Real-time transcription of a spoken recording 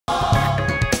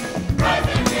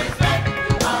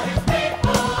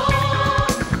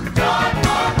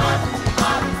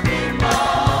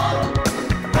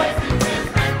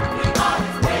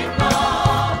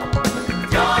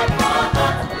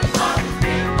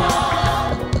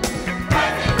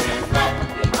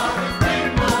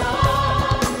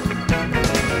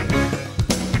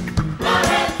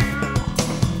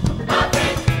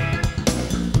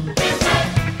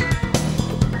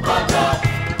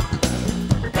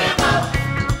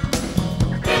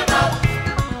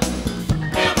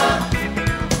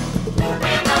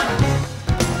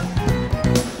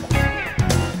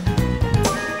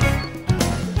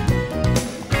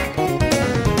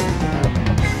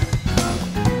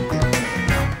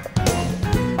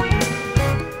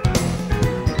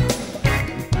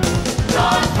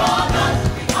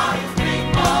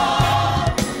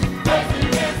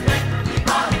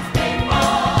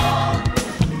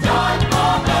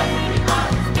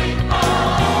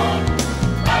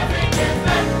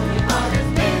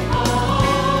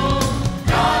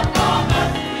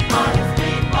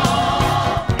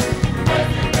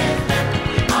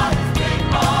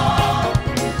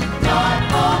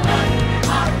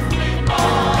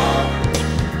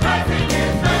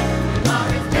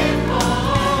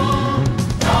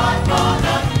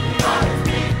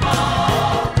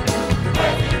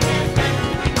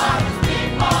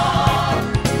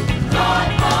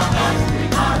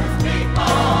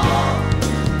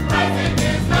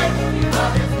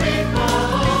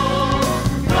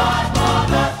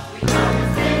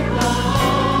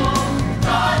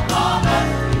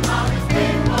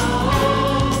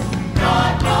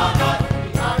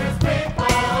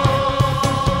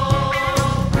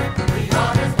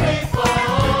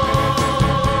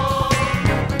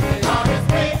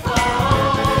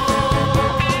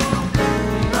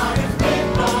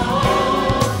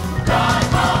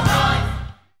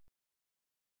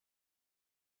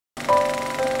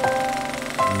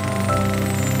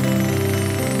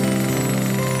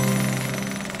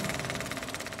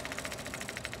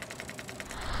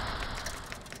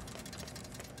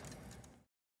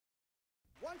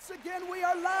Once again, we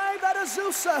are live at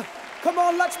AZUSA. Come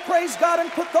on, let's praise God and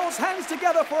put those hands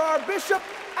together for our Bishop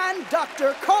and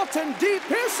Dr. Carlton D.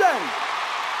 Pearson.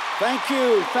 Thank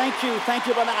you,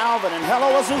 Brother Alvin, and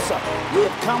hello, AZUSA. We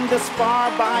have come this far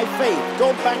by faith.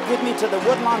 Go back with me to the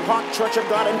Woodlawn Park Church of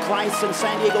God in Christ in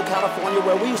San Diego, California,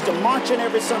 where we used to march in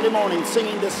every Sunday morning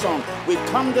singing this song. We've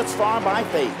come this far by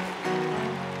faith.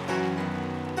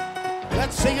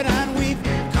 Let's sing it, and we've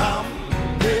come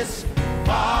this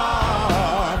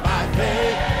far by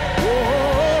faith.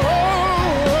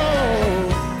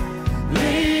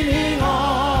 Leaning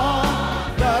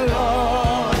on the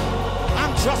Lord.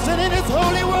 I'm trusting in His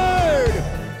holy word.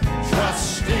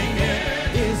 Trusting in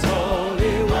His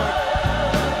holy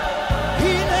word.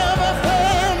 He never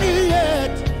failed me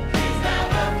yet. He's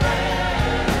never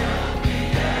failed me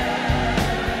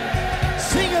yet.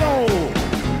 Sing it, oh.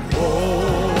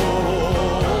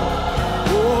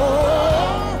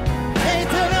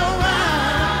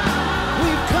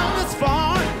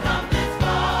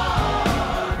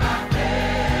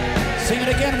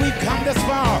 Again, we've come this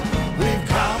far. We've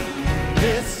come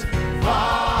this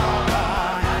far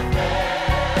by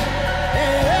faith.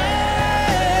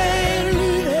 Hey,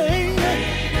 leaning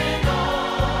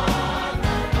on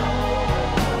the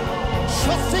Lord.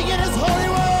 Trusting in His holy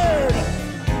word.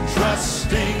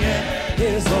 Trusting in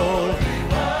His holy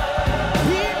word.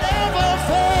 He never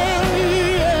failed me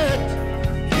yet.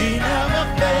 He never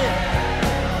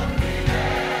failed me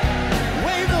yet.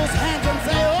 Wave those hands and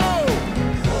say, oh.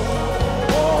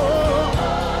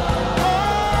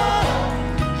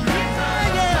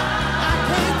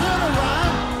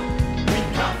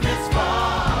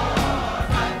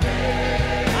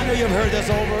 You've heard this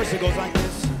old verse. It goes like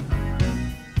this.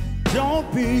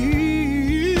 Don't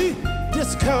be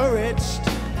discouraged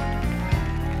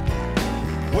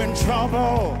when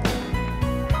trouble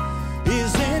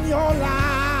is in your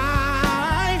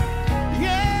life.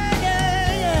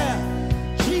 Yeah.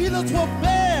 Jesus will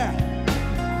bear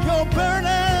your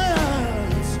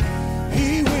burdens.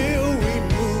 He will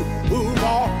remove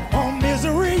all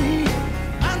misery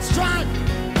and strife.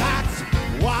 That's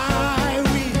why.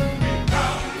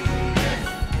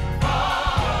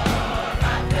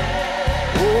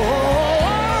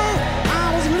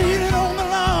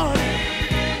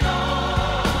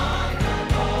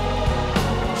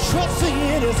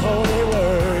 His holy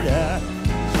word,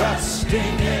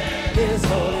 trusting in His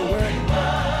holy word.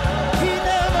 He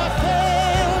never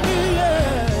failed me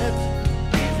yet.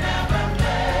 He's never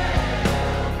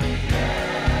failed me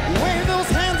yet. Wave those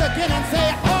hands again and say,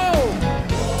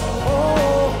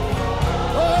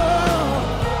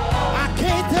 I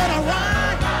can't turn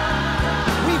around.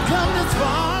 We've come this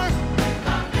far.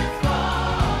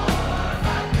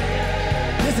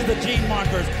 This is the Gene Mark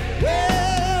verse.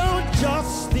 Well,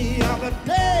 just the other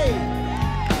day,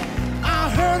 I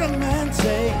heard a man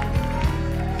say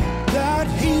that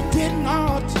he did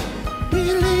not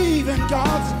believe in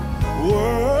God's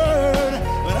word.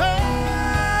 But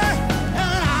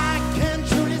I can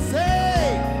truly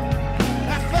say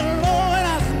that the Lord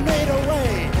has made a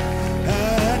way.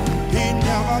 And He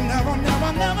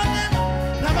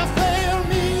never failed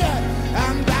me yet.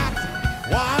 And that's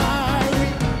why.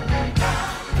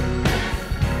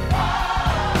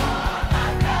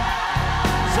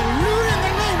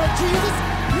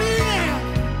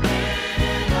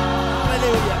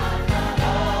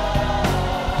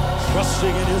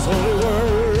 Trusting in His holy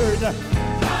word.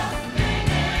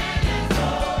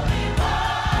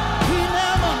 He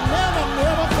never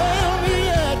failed me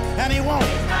yet. And He won't.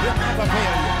 He'll never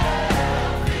fail you.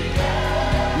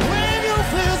 Wave your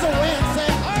fears away and say,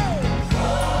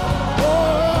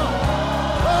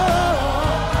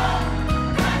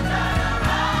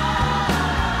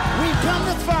 we've come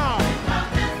this far.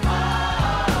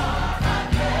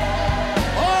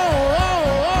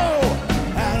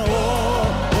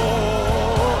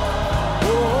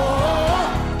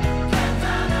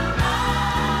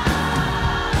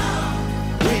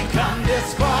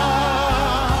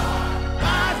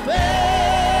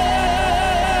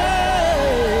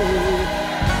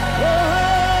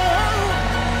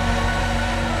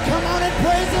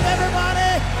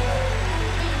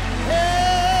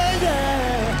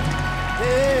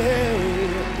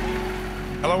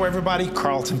 Hello, everybody.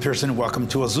 Carlton Pearson. Welcome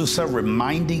to AZUSA,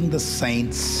 reminding the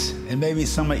saints, and maybe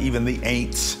some even the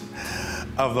ain'ts,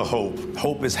 of the hope.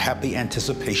 Hope is happy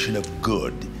anticipation of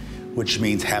good, which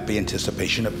means happy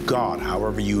anticipation of God.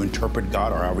 However you interpret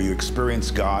God, or however you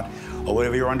experience God, or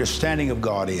whatever your understanding of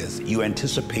God is, you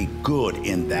anticipate good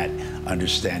in that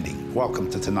understanding. Welcome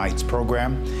to tonight's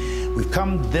program. We've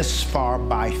come this far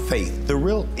by faith. The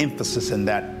real emphasis in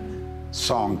that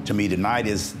song to me tonight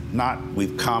is not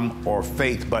we've come or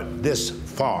faith, but this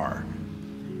far.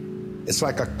 It's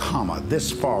like a comma,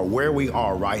 this far, where we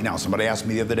are right now. Somebody asked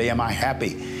me the other day, am I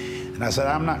happy? And I said,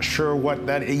 I'm not sure what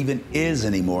that even is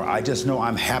anymore. I just know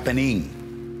I'm happening.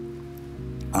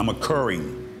 I'm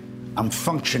occurring. I'm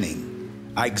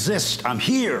functioning. I exist. I'm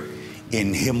here.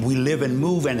 In him we live and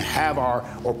move and have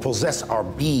or possess our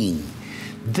being.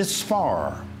 This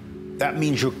far, that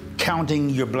means you're counting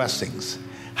your blessings,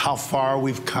 how far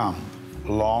we've come.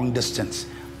 Long distance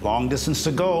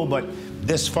to go, but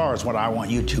this far is what I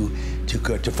want you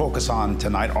to focus on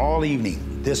tonight, all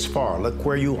evening. This far, look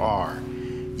where you are.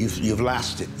 You've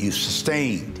lasted, you've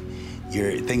sustained.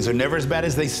 Things are never as bad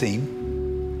as they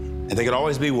seem, and they could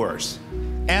always be worse.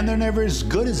 And they're never as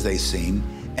good as they seem,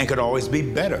 and could always be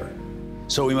better.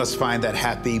 So we must find that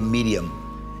happy medium.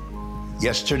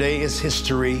 Yesterday is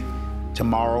history,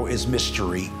 tomorrow is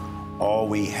mystery. All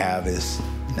we have is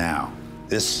now,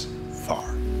 this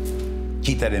far.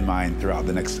 Keep that in mind throughout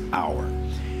the next hour.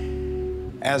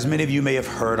 As many of you may have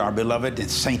heard, our beloved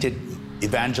and sainted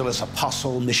evangelist,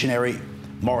 apostle, missionary,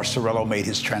 MORE Cerullo made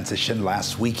his transition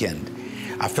last weekend.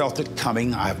 I felt it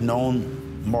coming. I've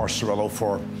known MORE Cerullo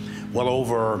for well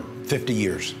over 50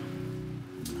 years.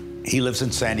 He lives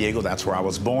in San Diego. That's where I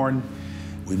was born.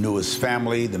 We knew his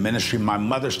family, the ministry. My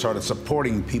mother started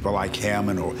supporting people like him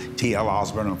and T.L.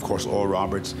 Osborne and, of course, Oral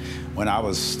Roberts when I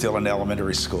was still in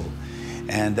elementary school.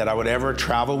 And that I would ever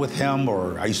travel with him,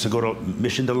 or I used to go to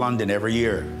mission to London every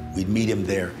year. We'd meet him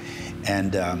there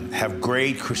and have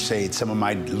great crusades. Some of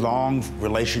my long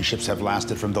relationships have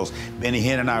lasted from those. Benny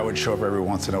Hinn and I would show up every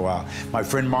once in a while. My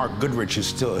friend Mark Goodrich,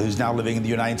 who's now living in the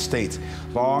United States,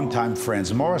 longtime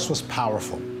friends. Morris was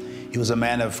powerful. He was a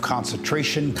man of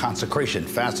consecration,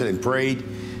 fasted and prayed.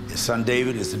 His son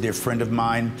David is a dear friend of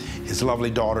mine. His lovely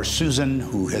daughter Susan,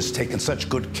 who has taken such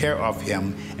good care of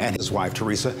him, and his wife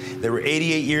Teresa. They were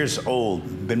 88 years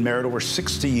old, been married over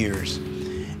 60 years,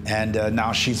 and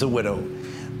now she's a widow.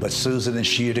 But Susan and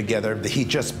she are together. He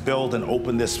just built and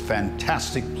opened this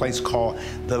fantastic place called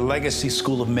the Legacy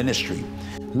School of Ministry.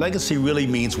 Legacy really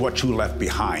means what you left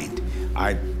behind.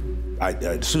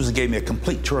 Susan gave me a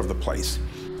complete tour of the place.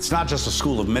 It's not just a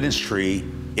school of ministry,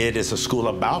 it is a school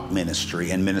about ministry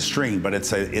and ministering, but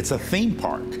it's a theme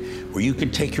park where you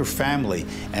can take your family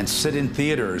and sit in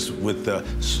theaters with the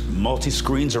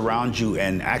multi-screens around you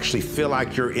and actually feel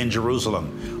like you're in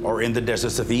Jerusalem or in the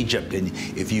deserts of Egypt. And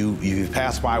if you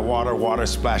pass by water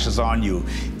splashes on you,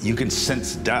 you can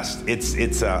sense dust.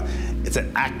 It's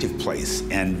an active place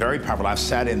and very powerful. I've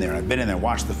sat in there, I've been in there,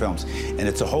 watched the films, and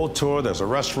it's a whole tour. There's a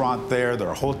restaurant there, there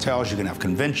are hotels, you can have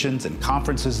conventions and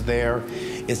conferences there.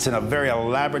 It's in a very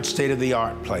elaborate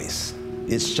state-of-the-art place.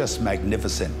 It's just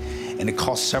magnificent. And it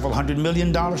cost several $100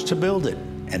 million to build it.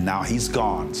 And now he's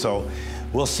gone. So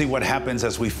we'll see what happens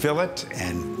as we fill it.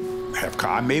 And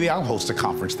maybe I'll host a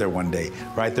conference there one day,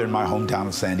 right there in my hometown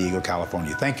of San Diego,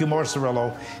 California. Thank you, MORE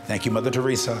Cerullo. Thank you, Mother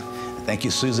Teresa. Thank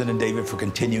you, Susan and David, for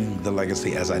continuing the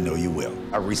legacy, as I know you will.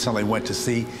 I recently went to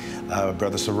see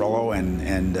Brother Cerullo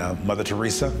and Mother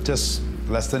Teresa just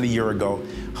less than a year ago,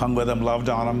 hung with them, loved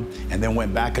on them, and then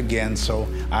went back again. So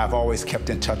I've always kept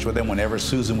in touch with him. Whenever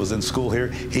Susan was in school here,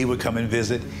 he would come and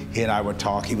visit. He and I would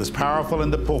talk. He was powerful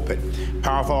in the pulpit,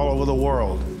 powerful all over the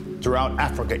world, throughout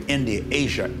Africa, India,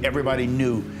 Asia. Everybody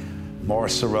knew MORE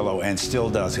Cerullo and still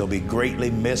does. He'll be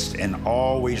greatly missed and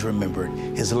always remembered.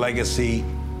 His legacy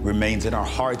remains in our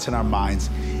hearts and our minds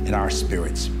and our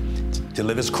spirits. To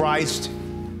live as Christ,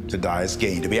 to die is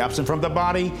gain. To be absent from the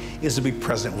body is to be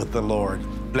present with the Lord.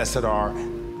 Blessed are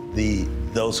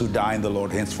those who die in the Lord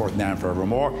henceforth, now and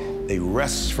forevermore. They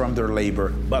rest from their labor,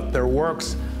 but their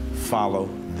works follow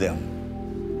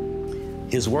them.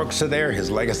 His works are there, his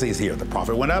legacy is here. The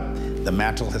prophet went up, the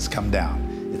mantle has come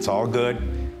down. It's all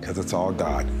good because it's all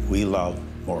God. We love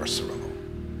MORE Cerullo.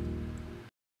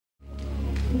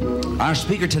 Our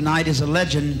speaker tonight is a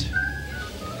legend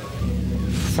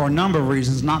for a number of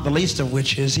reasons, not the least of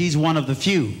which is he's one of the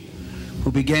few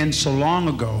who began so long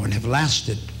ago and have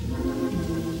lasted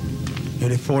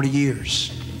nearly 40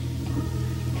 years.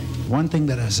 One thing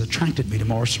that has attracted me to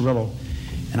MORE Cerullo,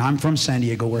 and I'm from San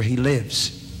Diego where he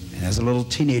lives, and as a little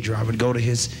teenager I would go to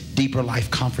his Deeper Life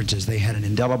conferences. They had an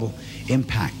indelible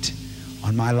impact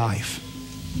on my life.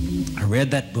 I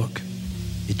read that book.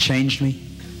 It changed me.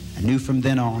 I knew from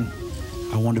then on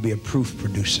I wanted to be a proof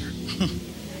producer.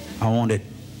 I wanted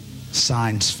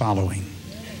signs following.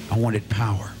 I wanted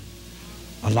power.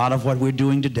 A lot of what we're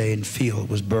doing today and feel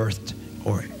was birthed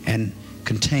and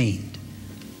contained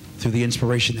through the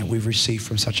inspiration that we've received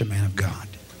from such a man of God.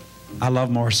 I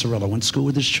love MORE Cerullo. Went to school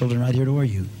with his children right here at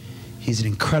ORU. He's an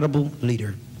incredible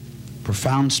leader.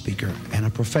 profound speaker and a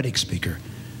prophetic speaker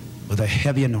with a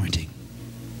heavy anointing.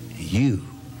 You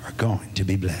are going to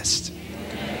be blessed.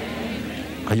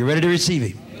 Are you ready to receive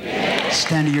him?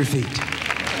 Stand to your feet.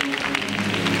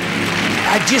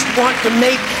 I just want to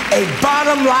make a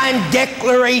bottom line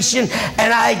declaration,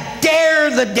 and I dare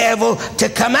the devil to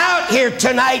come out here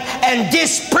tonight and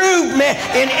disprove me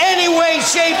in any way,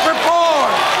 shape, or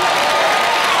form.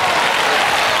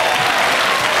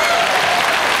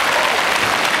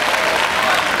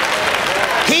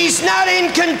 He's not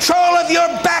in control of your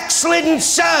backslidden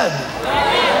son.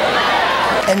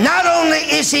 And not only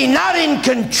is he not in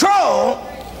control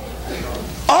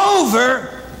over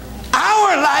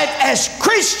our life as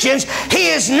Christians, he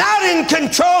is not in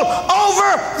control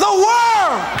over the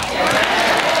world.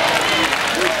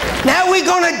 Now we're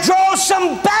going to draw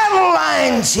some battle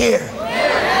lines here.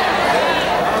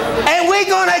 And we're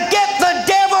going to get the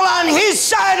devil on his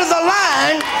side of the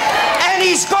line, and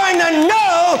he's going to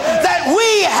know that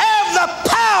we have the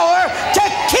power to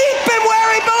keep him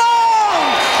where he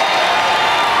belongs.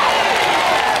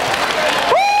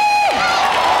 Woo!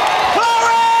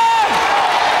 Glory!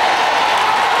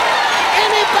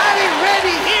 Anybody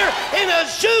ready here in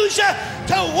Azusa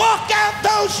to walk out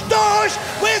those doors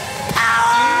with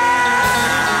power?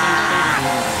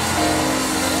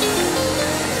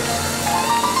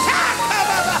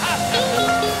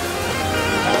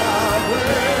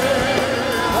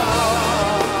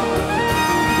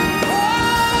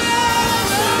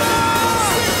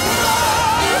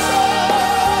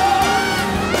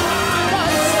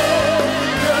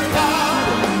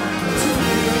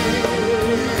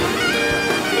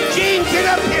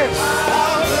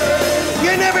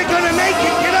 You're never going to make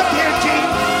it. Get up here, Gene.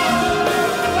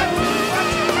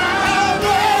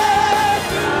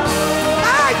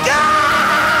 My God!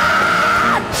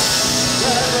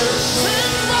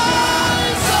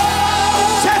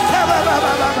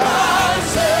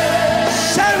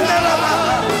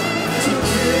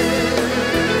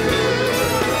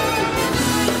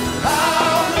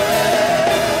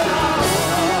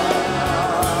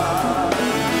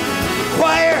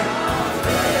 Choir,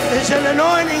 there's an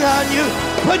anointing on you.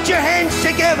 Put your hands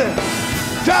together.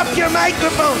 Drop your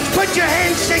microphones. Put your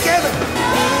hands together.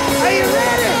 Are you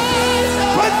ready?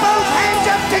 Put both hands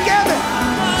up together.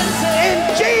 In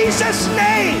Jesus'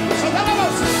 name,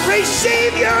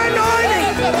 receive your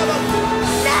anointing.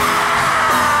 Now!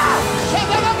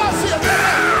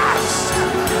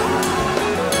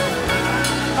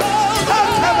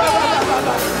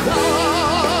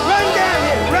 Run down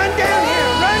here. Run down here.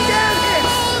 Run down here.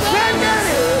 Run down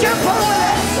here. Jump over there.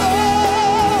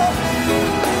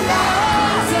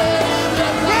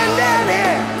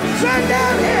 Run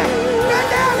down here! Run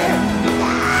down here!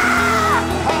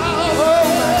 Oh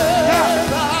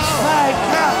my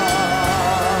God!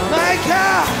 My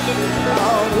God!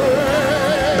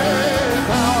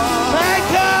 My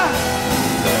God!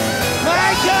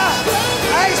 My God!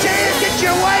 Isaiah, get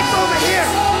your wife over here!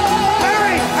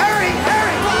 Hurry! Hurry!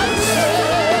 Hurry!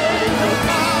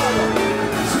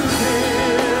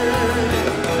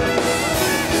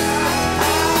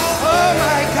 Oh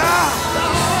my God!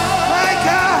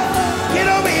 Get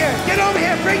over here! Get over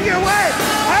here! Bring your wife!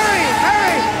 Hurry!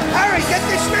 Hurry! Hurry! Get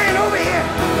this man over here!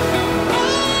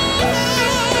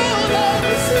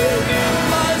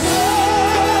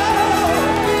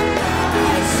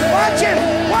 Watch him!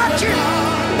 Watch him!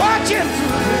 Watch him!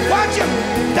 Watch him!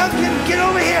 Duncan, get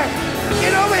over here!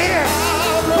 Get over here!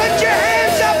 Put your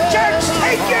hands up, church!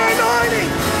 Take your anointing!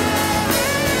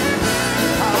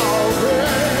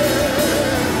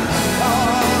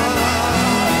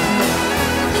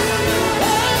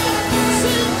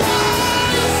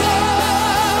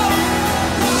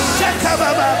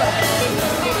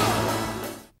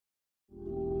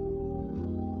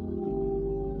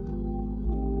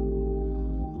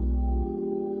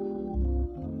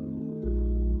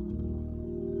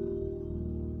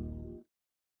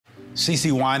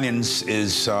 CeCe Winans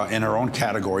is in her own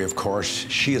category, of course.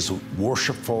 She is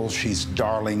worshipful, she's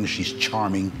darling, she's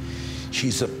charming.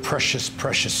 She's a precious,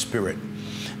 precious spirit.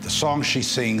 The song she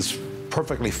sings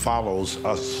perfectly follows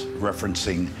us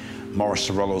referencing Morris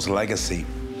Cerullo's legacy.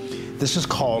 This is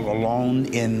called Alone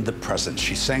in the Presence.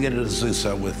 She sang it at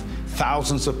AZUSA with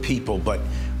thousands of people, but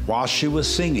while she was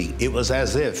singing, it was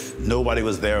as if nobody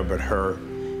was there but her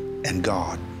and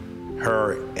God,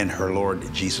 her and her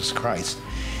Lord Jesus Christ.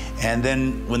 And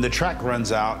then when the track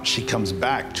runs out, she comes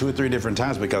back 2 or 3 different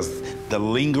times because the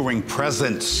lingering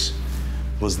presence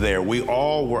was there. We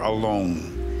all were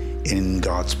alone in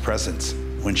God's presence.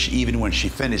 Even when she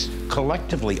finished,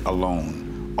 collectively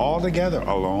alone, all together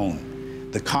alone.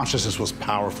 The consciousness was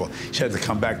powerful. She had to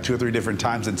come back 2 or 3 different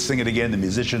times and sing it again. The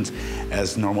musicians,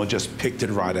 as normal, just picked it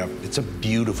right up. It's a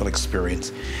beautiful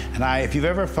experience. And if you've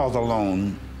ever felt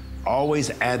alone, always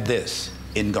add this: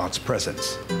 in God's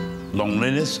presence.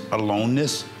 Loneliness,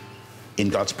 aloneness, in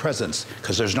God's presence,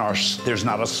 because there's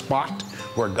not a spot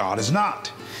where God is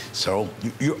not. So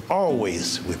you're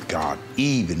always with God,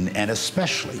 even and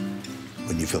especially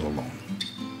when you feel alone.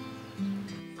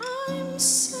 I'm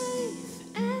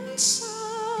safe and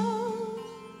sound,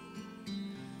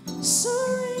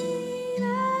 serene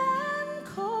and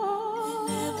calm.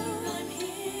 Whenever I'm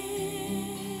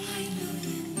here, I know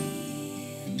you're near me.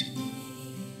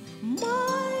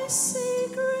 My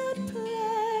secret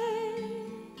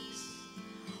place,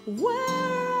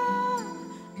 where I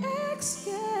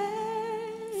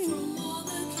escape from all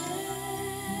the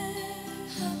care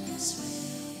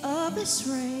of this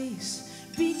race,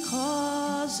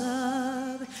 because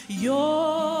of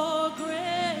your grace.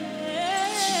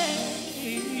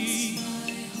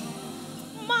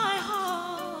 My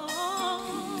heart,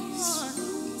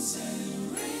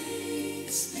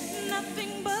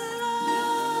 nothing but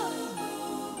love,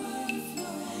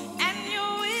 and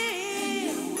your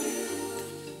will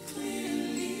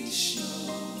clearly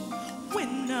show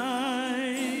when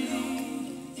I'm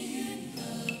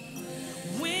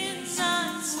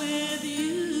with you.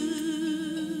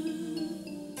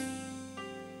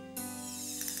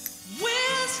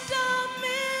 Wisdom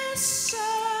is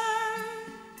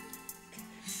served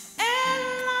and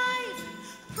life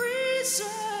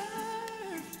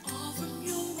preserved, all from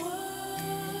your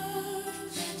word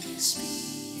that you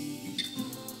speak.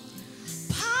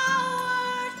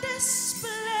 Power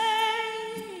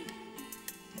display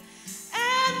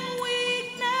and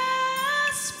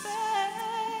weakness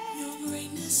fade. Your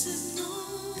greatness is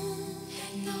known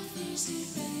and no fears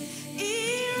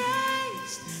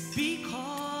erased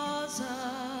because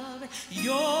of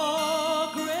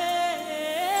your grace.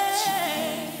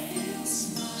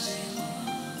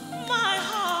 My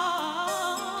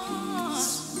heart,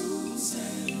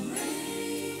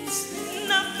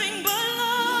 nothing but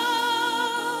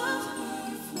love,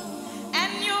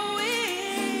 and your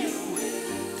will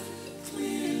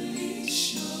clearly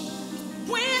show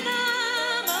when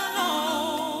I'm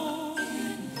alone.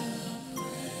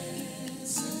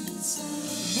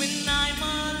 When I'm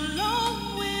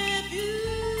alone with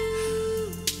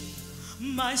you,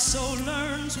 my soul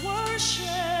learns worship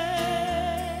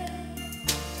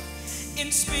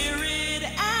in spirit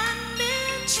and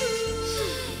in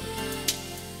truth,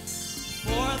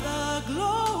 for the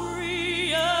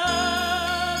glory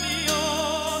of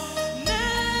your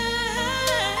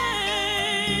name.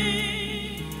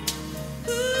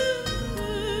 Ooh.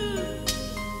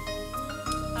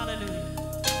 Hallelujah.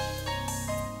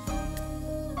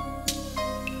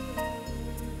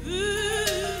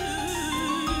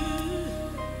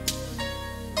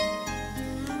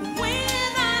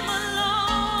 When I'm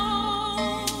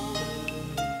alone,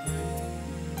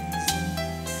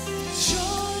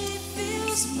 joy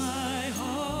fills my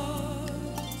heart,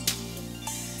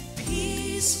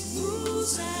 peace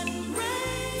rules and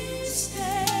reigns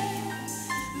there,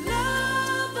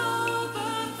 love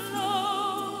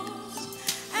overflows,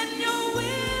 and your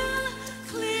will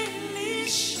clearly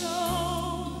shows.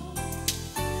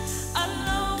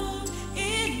 Alone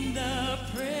in the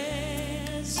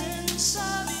presence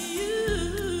of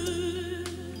you,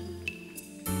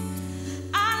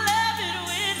 I love it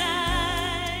when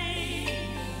I'm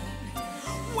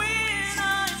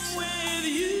with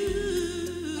you.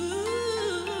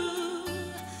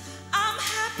 I'm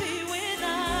happy when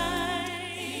I'm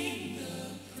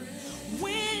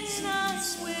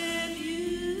with you.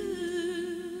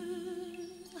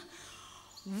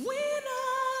 When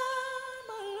I'm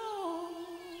alone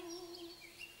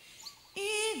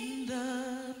in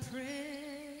the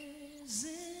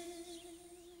presence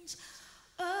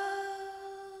of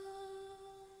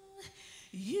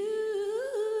you.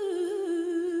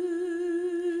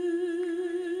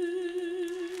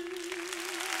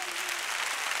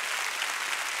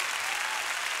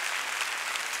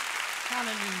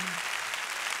 Hallelujah.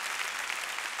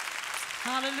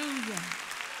 Hallelujah.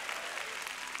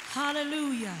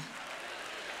 Hallelujah.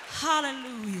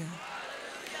 Hallelujah.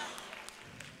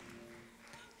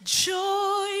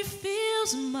 Joy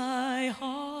fills my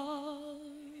heart,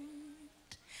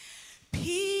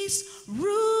 peace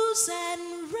rules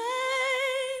and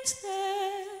reigns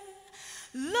there,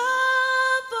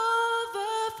 love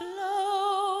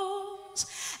overflows,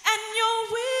 and your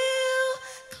will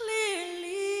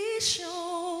clearly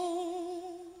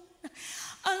shown.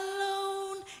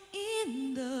 Alone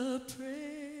in the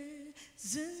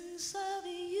presence of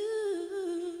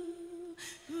you,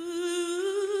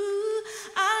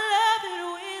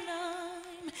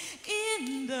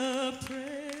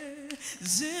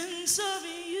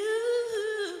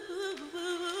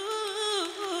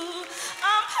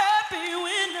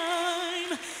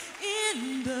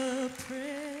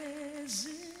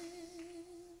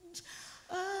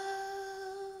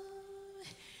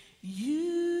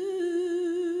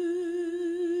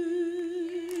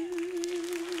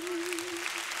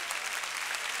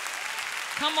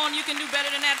 Come on, you can do better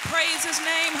than that. Praise his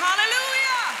name.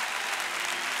 Hallelujah.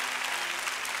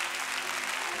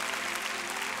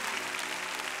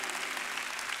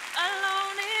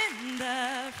 Alone in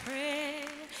the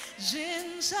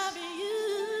presence of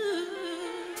you,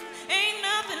 ain't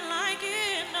nothing like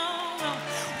it, no, no.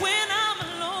 When I'm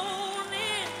alone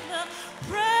in the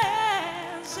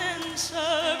presence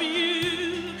of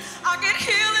you, I get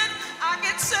healing, I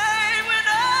get saved when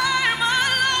I'm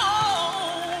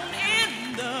alone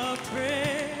in the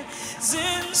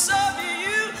presence of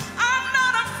you. I'm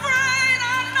not afraid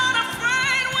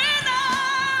when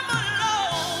I'm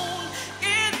alone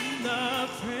in the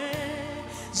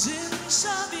presence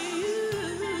of you.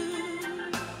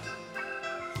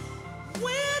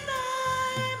 When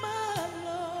I'm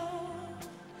alone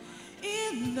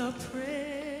in the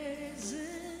presence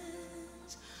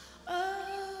of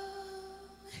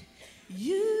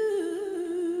you.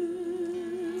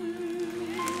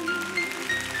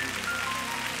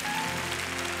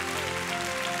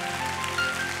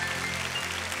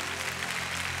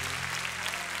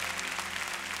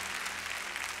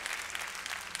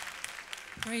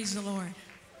 Praise the Lord.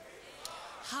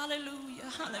 Hallelujah,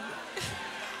 hallelujah.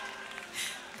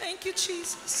 Thank you,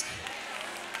 Jesus.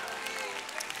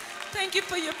 Thank you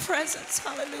for your presence.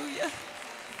 Hallelujah.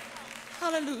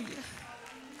 Hallelujah.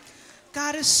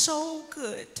 God is so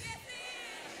good.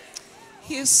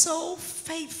 He is so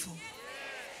faithful.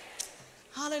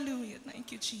 Hallelujah.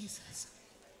 Thank you, Jesus.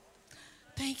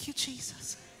 Thank you,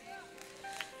 Jesus.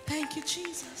 Thank you,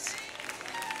 Jesus.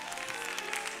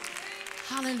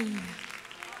 Hallelujah.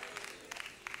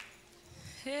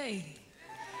 Hey,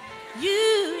 you,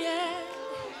 yeah.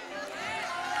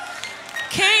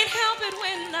 Can't help it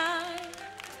when I'm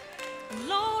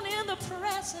alone in the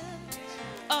presence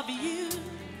of you.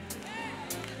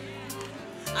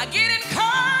 I get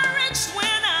encouraged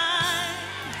when I'm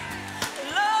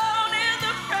alone in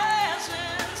the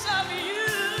presence of you.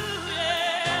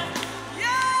 Yeah,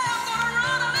 yeah, I'm gonna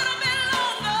run a little bit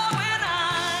longer when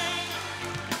I'm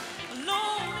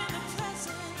alone in the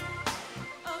presence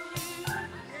of you.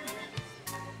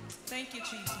 Thank you,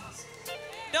 Jesus.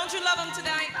 Don't you love him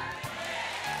tonight?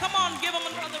 Come on, give him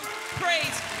another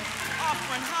praise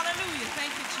offering. Hallelujah.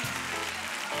 Thank you, Jesus.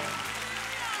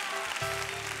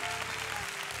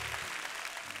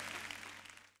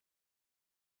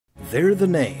 They're the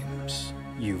names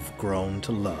you've grown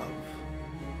to love.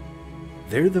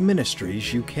 They're the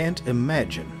ministries you can't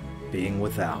imagine being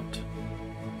without.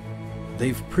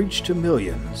 They've preached to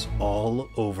millions all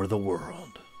over the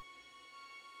world.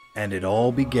 And it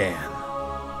all began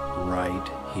right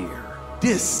here.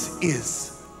 This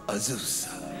is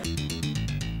AZUSA.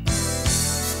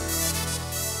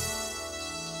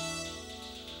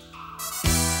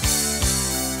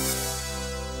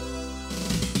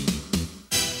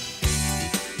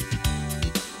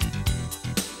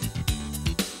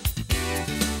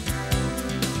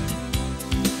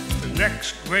 The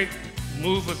next great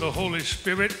move of the Holy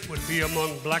Spirit would be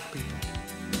among black people.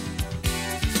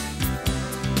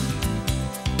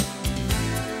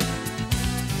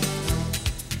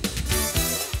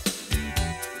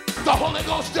 The Holy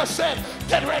Ghost just said,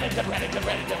 get ready, get ready, get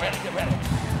ready, get ready, get ready.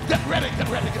 Get ready, get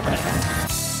ready, get ready.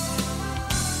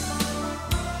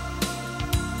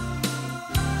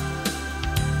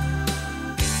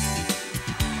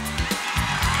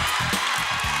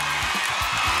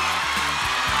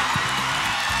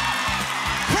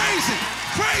 Crazy,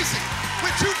 crazy.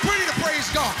 We're too pretty to praise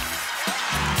God.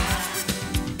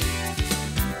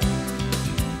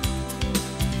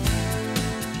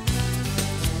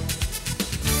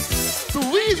 The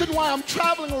reason why I'm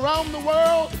traveling around the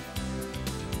world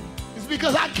is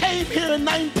because I came here in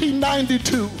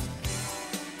 1992.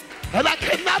 And I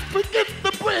cannot forget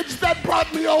the bridge that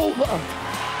brought me over.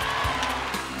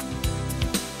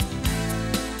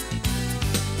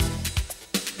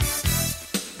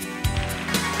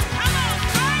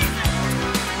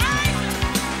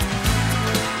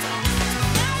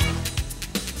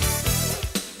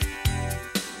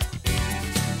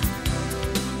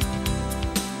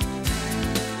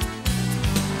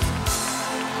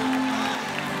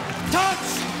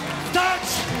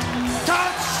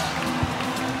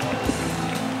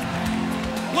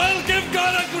 Well, give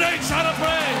God a great shout of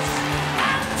praise.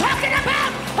 I'm talking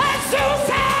about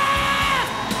AZUSA!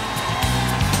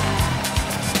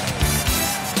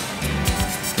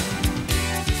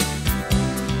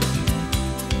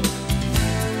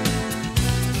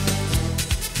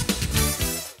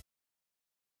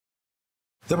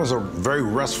 There was a very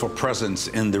restful presence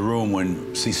in the room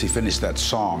when CeCe finished that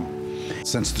song.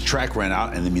 Since the track ran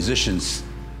out and the musicians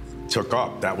took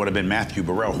up, that would have been Matthew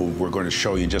Bereal, who we're going to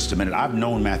show you in just a minute. I've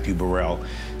known Matthew Bereal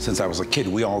since I was a kid.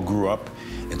 We all grew up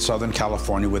in Southern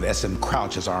California with S.M.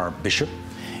 Crouch as our bishop,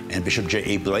 and Bishop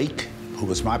J.A. Blake, who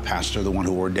was my pastor, the one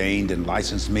who ordained and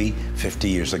licensed me 50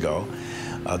 years ago.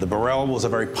 The Bereal was a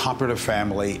very popular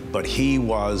family, but he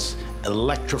was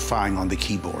electrifying on the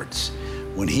keyboards.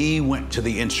 When he went to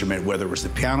the instrument, whether it was the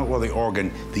piano or the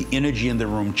organ, the energy in the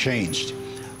room changed.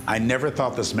 I never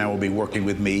thought this man would be working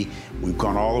with me. We've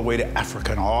gone all the way to Africa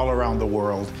and all around the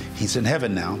world. He's in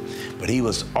heaven now, but he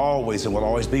was always and will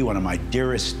always be one of my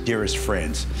dearest, dearest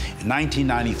friends. In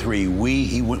 1993,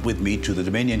 he went with me to the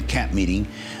Dominion Camp meeting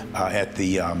at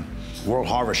the World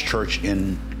Harvest Church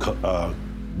in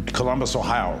Columbus,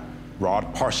 Ohio.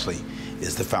 Rod Parsley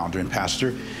is the founder and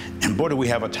pastor. And boy, did we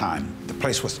have a time. The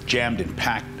place was jammed and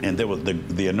packed, and there was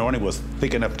the anointing was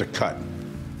thick enough to cut.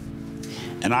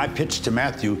 And I pitched to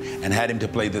Matthew and had him to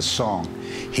play this song.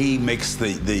 He makes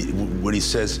when he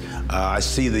says, I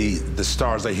see the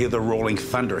stars, I hear the rolling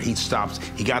thunder, he stops.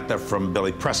 He got that from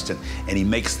Billy Preston, and he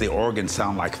makes the organ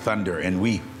sound like thunder. And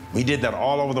we did that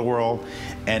all over the world,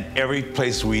 and every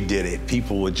place we did it,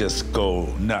 people would just go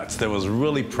nuts. There was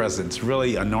really presence,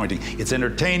 really anointing. It's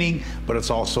entertaining, but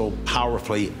it's also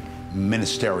powerfully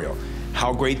ministerial.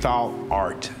 How Great Thou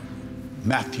Art,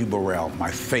 Matthew Bereal,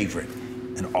 my favorite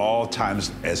in all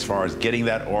times as far as getting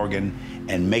that organ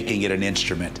and making it an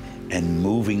instrument and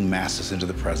moving masses into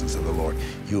the presence of the Lord.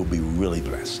 You'll be really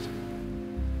blessed.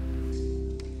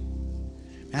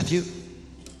 Matthew,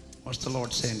 what's the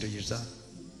Lord saying to you, son?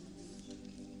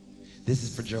 This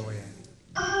is for Joanne.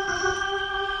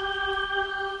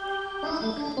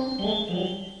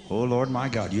 Oh, Lord, my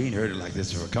God. You ain't heard it like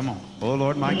this before. Come on. Oh,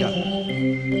 Lord, my God.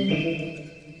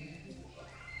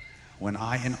 When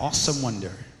I, in awesome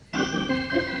wonder,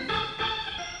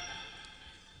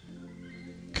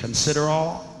 consider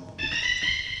all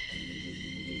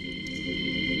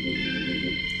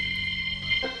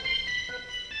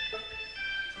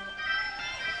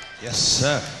yes,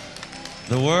 sir,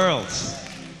 the world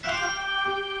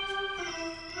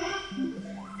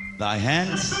thy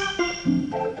hands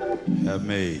have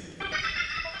made.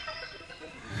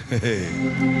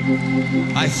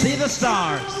 I see the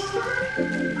stars.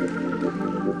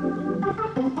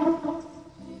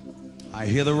 I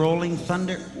hear the rolling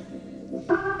thunder.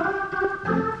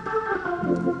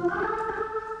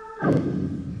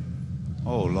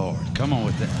 Oh, Lord, come on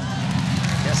with that.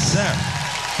 Yes, sir.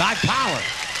 Thy power.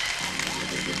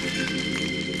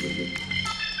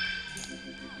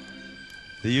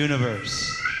 The universe.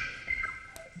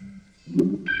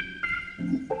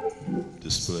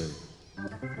 Display.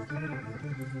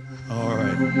 All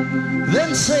right.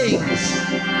 Then sings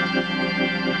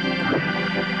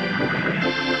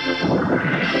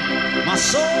my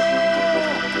soul.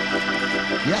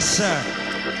 Yes, sir.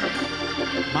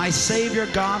 My Savior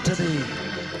God to thee.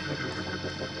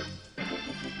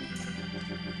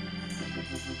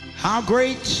 How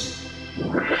great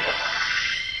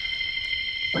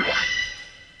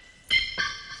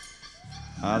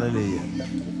hallelujah.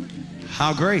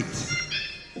 How great.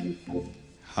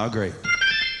 How great.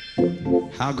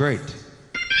 How great.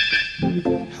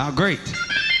 How great.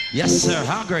 Yes, sir.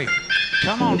 How great.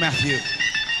 Come on, Matthew.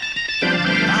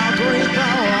 How great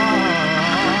thou art.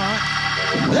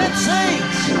 That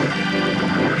sings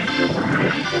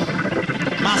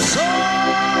my soul.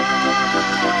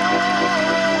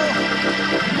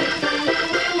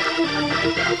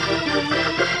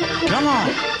 Come on.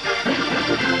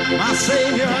 My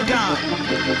Savior God,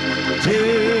 to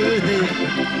thee.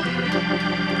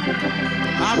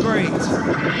 How great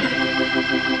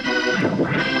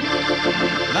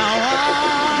thou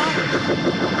art.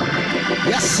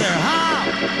 Yes, sir. How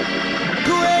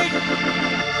great.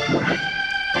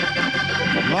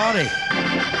 Lordy,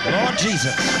 Lord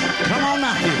Jesus. Come on,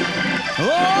 Matthew. Oh,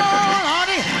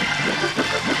 Lordy.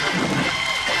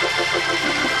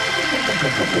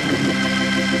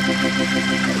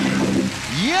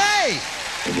 Yay!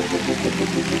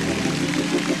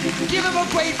 Give him a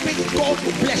great big God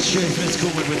bless you, as Miss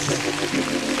Coleman would say.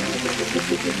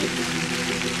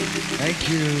 Thank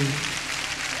you.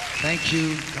 Thank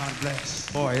you. God bless.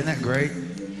 Boy, isn't that great?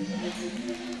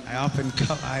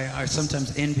 I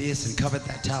sometimes envious and covet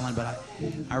that talent, but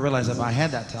I realize if I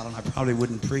had that talent, I probably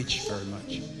wouldn't preach very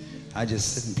much. I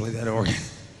just sit and play that organ.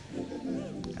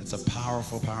 That's a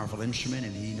powerful, powerful instrument,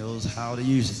 and he knows how to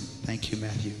use it. Thank you,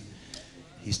 Matthew.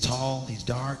 He's tall, he's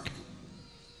dark,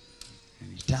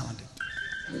 and he's talented.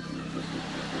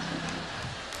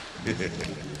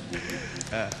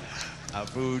 I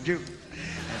fooled you.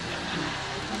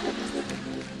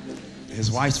 His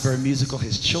wife's very musical.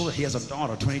 His children, he has a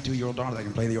daughter, a 22-year-old daughter that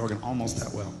can play the organ almost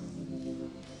that well.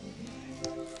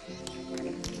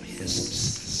 his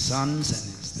sons,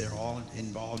 and they're all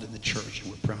involved in the church,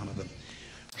 and we're proud of them.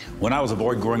 When I was a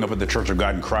boy growing up at the Church of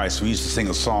God in Christ, we used to sing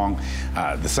a song.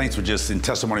 The saints would just, in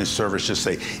testimony service, just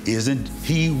say, "Isn't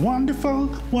he wonderful,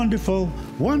 wonderful,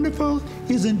 wonderful?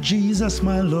 Isn't Jesus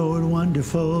my Lord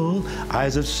wonderful?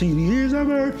 Eyes have seen, ears have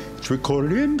heard, it's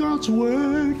recorded in God's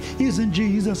word. Isn't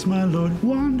Jesus my Lord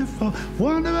wonderful,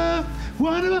 wonderful,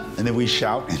 wonderful?" And then we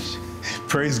shout and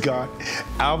praise God.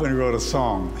 Alvin wrote a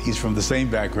song. He's from the same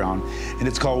background, and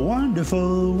it's called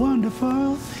 "Wonderful,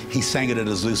 Wonderful." He sang it at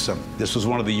AZUSA. This was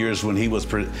one of the years when he was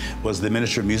the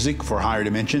minister of music for Higher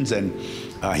Dimensions, and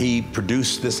he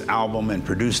produced this album and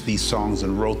produced these songs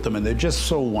and wrote them, and they're just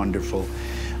so wonderful.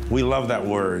 We love that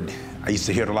word. I used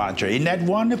to hear it a lot. Isn't that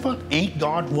wonderful? Ain't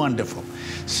God wonderful?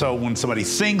 So when somebody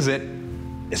sings it,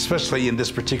 especially in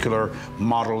this particular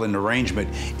model and arrangement,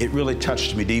 it really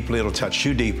touched me deeply. It'll touch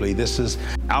you deeply. This is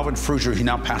Alvin Fruger. He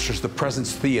now pastors the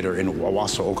Presence Theater in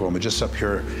Wausau, Oklahoma, just up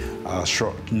here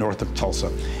north of Tulsa.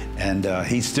 And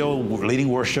he's still leading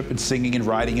worship and singing and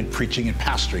writing and preaching and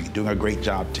pastoring, doing a great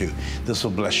job too. This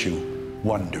will bless you.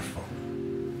 Wonderful.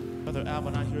 Brother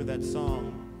Alvin, I hear that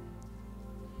song.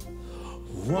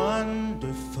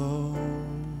 Wonderful.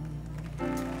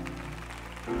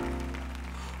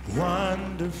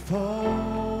 Wonderful,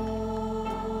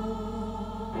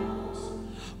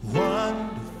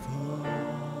 wonderful,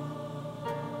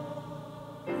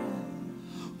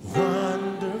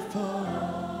 wonderful.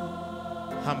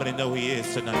 How many know he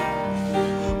is tonight?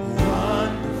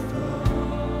 Wonderful,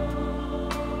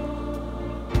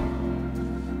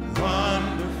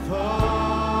 wonderful.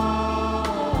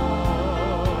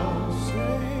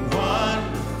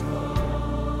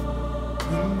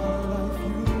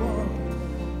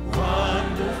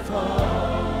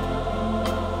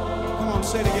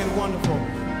 Say it again, wonderful.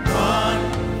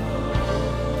 Wonderful.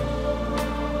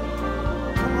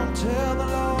 Come on, tell the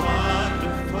Lord.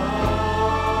 Wonderful.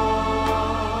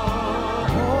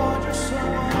 Lord, you're so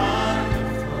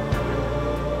wonderful.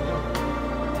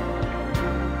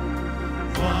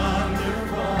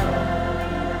 Wonderful.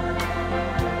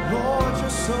 Lord, you're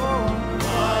so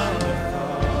wonderful.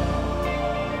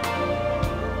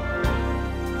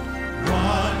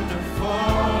 Wonderful.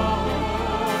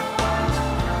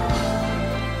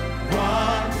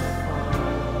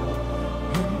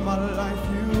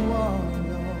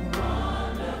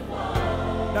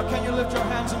 Now can you lift your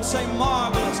hands and say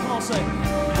marvelous? Come on, say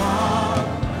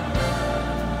marvelous.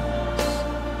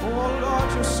 Oh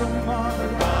Lord, you're so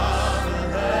marvelous.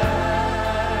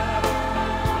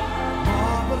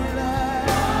 Marvelous.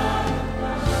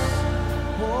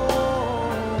 Oh,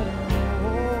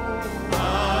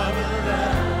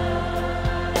 marvelous.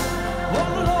 Oh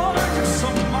Lord, you're so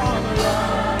marvelous.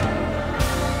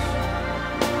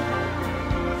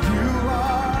 You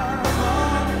are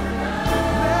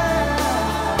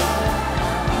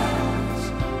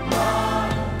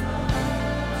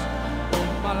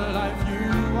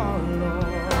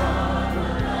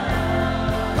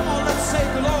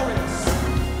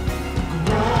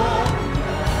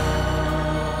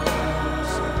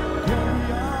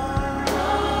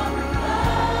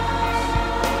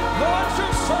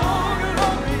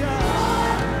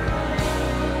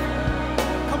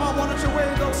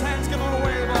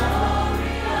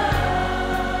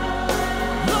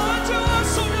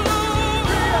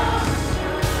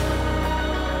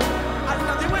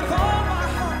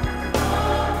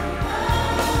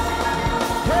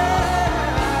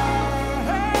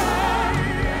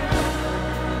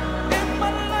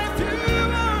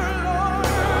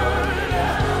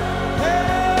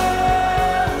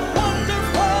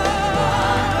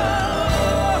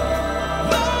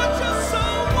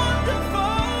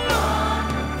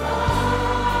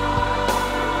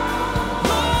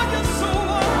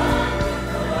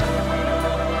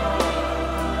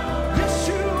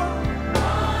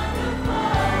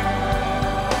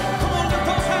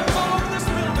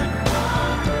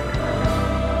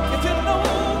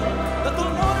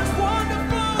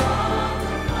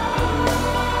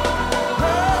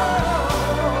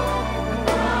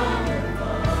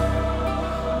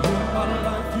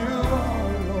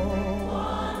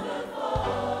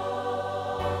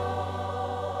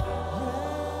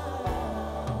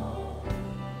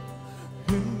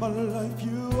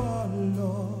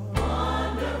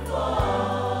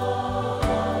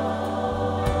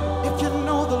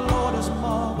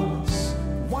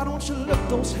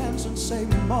those hands and say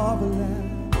marvelous.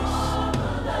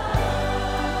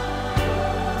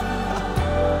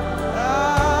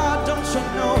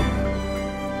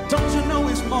 Don't you know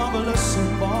he's marvelous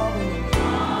and marvelous?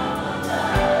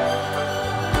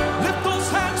 Lift those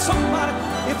hands, somebody,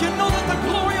 if you know that the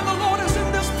glory of the Lord is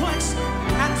in this place,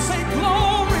 and say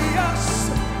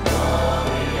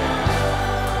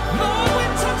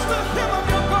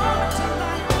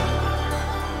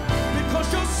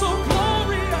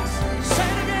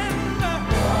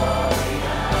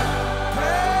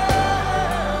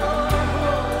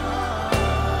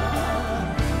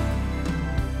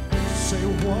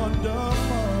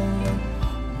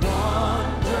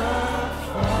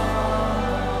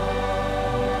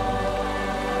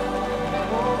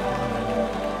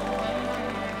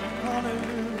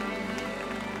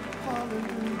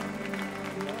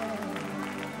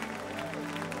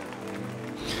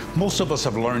Most of us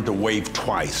have learned to wave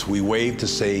twice. We wave to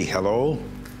say hello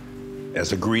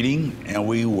as a greeting, and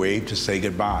we wave to say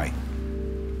goodbye.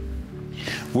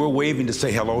 We're waving to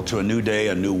say hello to a new day,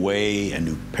 a new way, a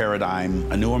new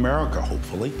paradigm, a new America,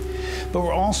 hopefully. But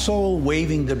we're also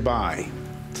waving goodbye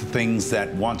to things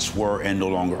that once were and no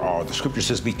longer are. The scripture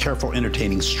says, be careful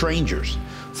entertaining strangers,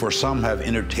 for some have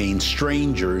entertained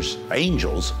strangers,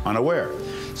 angels, unaware.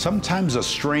 Sometimes a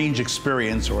strange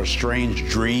experience or a strange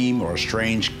dream or a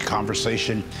strange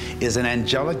conversation is an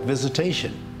angelic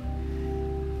visitation,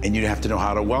 and you have to know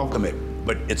how to welcome it.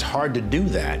 But it's hard to do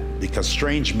that because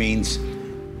strange means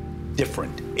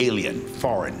different, alien,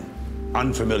 foreign,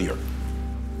 unfamiliar.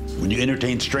 When you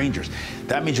entertain strangers,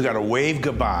 that means you got to wave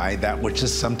goodbye that which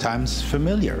is sometimes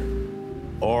familiar,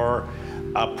 or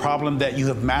a problem that you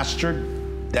have mastered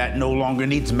that no longer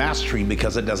needs mastering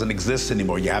because it doesn't exist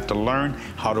anymore. You have to learn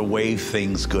how to wave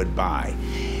things goodbye.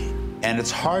 And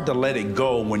it's hard to let it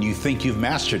go when you think you've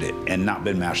mastered it and not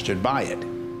been mastered by it.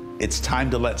 It's time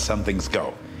to let some things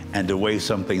go and to wave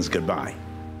some things goodbye.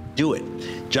 Do it.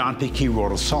 John P. Key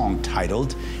wrote a song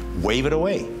titled Wave It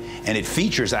Away. And it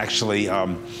features actually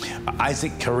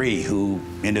Isaac Carree, who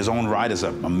in his own right is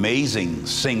an amazing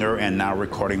singer and now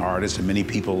recording artist, and many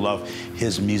people love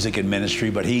his music and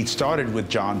ministry. But he started with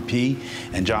John P.,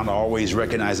 and John always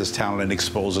recognizes talent and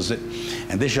exposes it.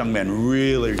 And this young man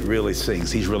really, really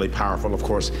sings. He's really powerful. Of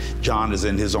course, John is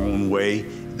in his own way.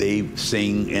 They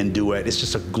sing and duet. It's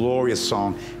just a glorious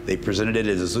song. They presented it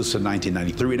at AZUSA in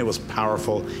 1993, and it was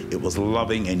powerful. It was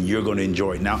loving, and you're going to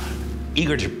enjoy it. Now,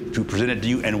 eager to present it to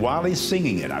you. And while he's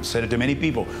singing it, I've said it to many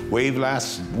people, wave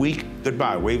last week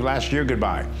goodbye, wave last year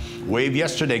goodbye, wave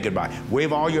yesterday goodbye,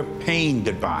 wave all your pain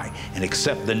goodbye, and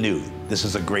accept the new. This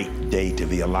is a great day to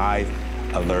be alive,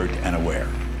 alert, and aware.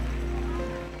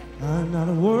 I'm not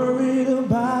worried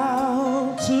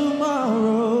about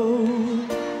tomorrow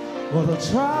or the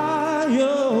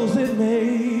trials it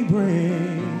may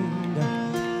bring,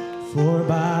 for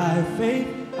by faith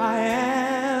I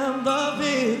am the victor.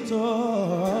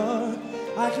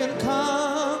 I can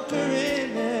conquer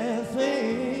anything.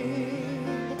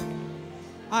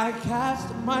 I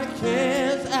cast my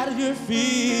cares at your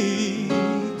feet,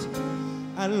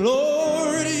 and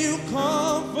Lord, you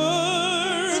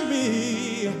comfort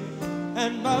me.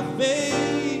 And by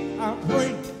faith I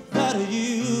pray that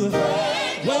you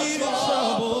wave your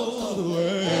troubles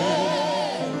away.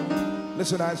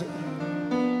 Listen, Isaac.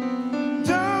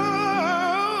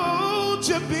 Don't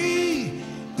you be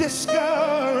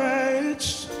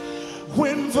discouraged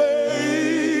when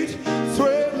fate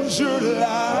threatens your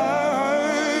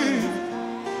life,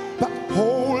 but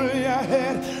hold your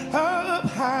head up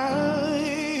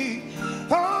high.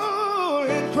 Oh,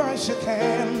 in Christ you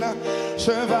can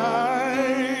survive,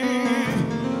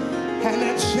 and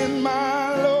it's in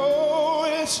my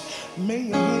lowest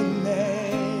minute.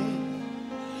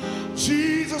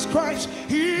 Jesus Christ,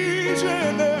 He's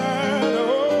in there.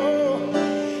 Oh,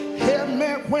 help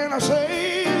me when I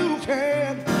say you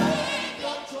can.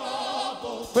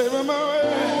 Baby, my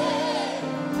way.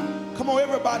 Come on,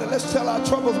 everybody, let's tell our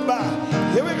troubles bye.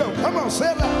 Here we go. Come on,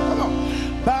 say it loud. Come on.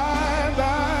 Bye,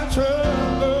 bye,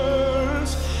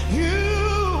 troubles.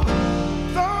 You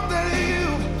thought that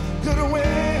you could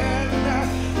win.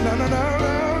 No, no, no, no,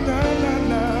 no, no,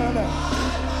 no, no.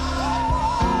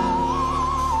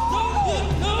 Don't you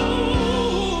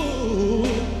know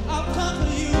I'll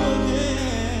conquer you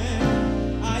again?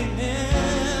 I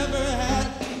never had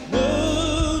no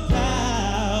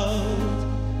doubt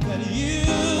that you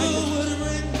would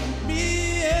bring me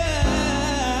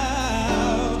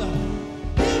out.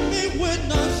 Give me when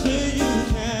I say you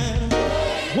can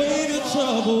wave your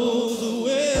troubles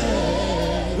away.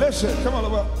 Listen, come on,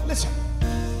 listen.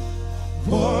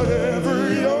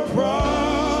 Whatever your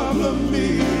problem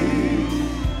is,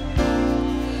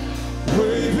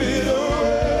 wave it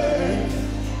away.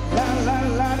 La la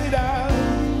la di da.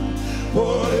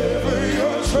 Whatever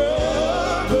your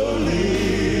trouble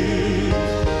is,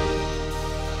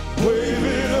 wave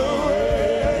it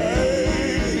away.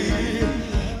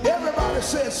 Everybody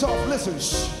say it soft. Listen.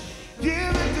 Shh.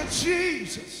 Give it to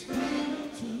Jesus.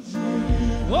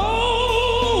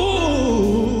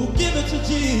 Oh, give it to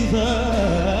Jesus.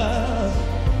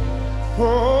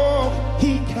 Oh,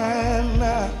 He can.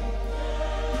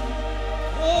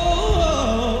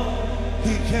 Oh,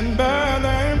 He can burn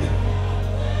them.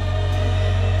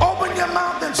 Open your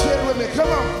mouth and say it with me. Come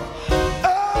on.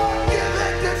 Oh, give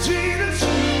it to Jesus.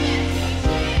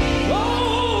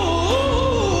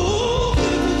 Oh,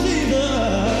 give it to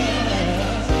Jesus.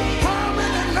 How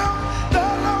many know the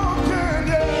Lord can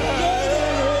do?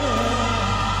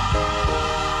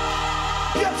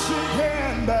 Yes, He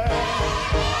can, baby.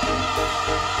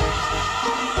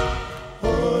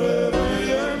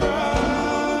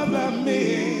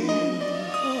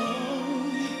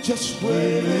 just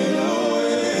wave it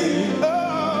away.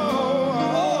 Oh,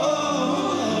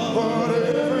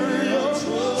 whatever your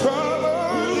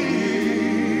trouble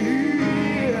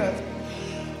is,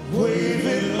 wave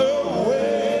it away.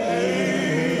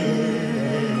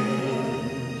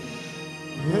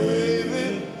 Wave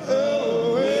it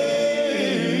away.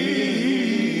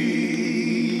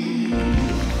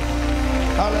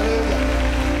 Hallelujah.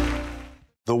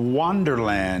 The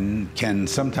wonderland can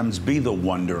sometimes be the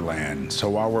wonderland. So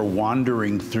while we're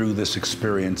wandering through this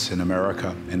experience in America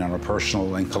and in our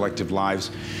personal and collective lives,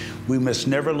 we must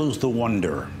never lose the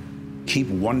wonder. Keep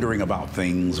wondering about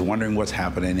things, wondering what's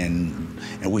happening,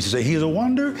 and we say, He's a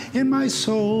wonder in my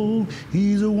soul.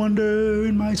 He's a wonder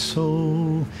in my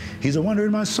soul. He's a wonder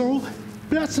in my soul.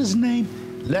 Bless His name.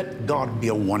 Let God be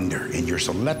a wonder in your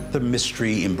soul. Let the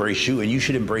mystery embrace you, and you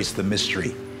should embrace the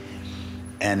mystery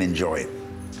and enjoy it.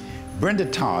 Brenda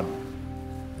Todd,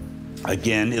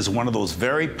 again, is one of those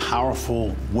very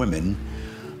powerful women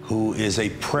who is a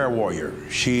prayer warrior.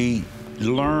 She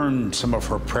learned some of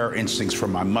her prayer instincts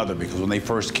from my mother, because when they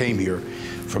first came here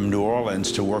from New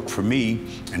Orleans to work for me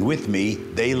and with me,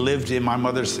 they lived in my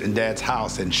mother's and dad's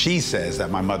house, and she says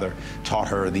that my mother taught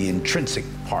her the intrinsic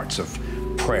parts of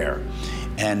prayer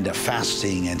and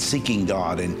fasting and seeking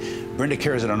God. And Brenda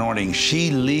carries an anointing.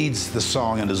 She leads the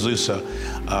song in AZUSA,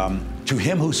 To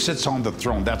Him Who Sits on the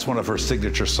Throne. That's one of her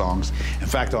signature songs. In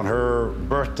fact, on her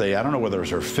birthday, I don't know whether it was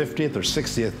her 50th or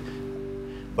 60th,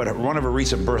 but one of her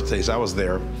recent birthdays, I was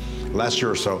there last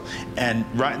year or so, and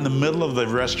right in the middle of the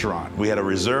restaurant, we had a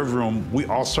reserved room. We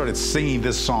all started singing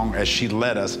this song as she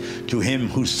led us, To Him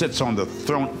Who Sits on the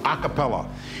Throne, a cappella.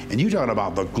 And you talking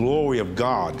about the glory of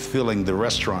God filling the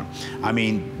restaurant. I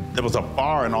mean, there was a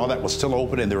bar and all that was still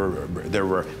open, and there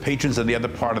were patrons in the other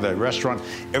part of the restaurant.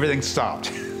 Everything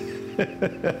stopped.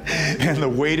 And the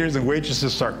waiters and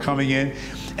waitresses start coming in,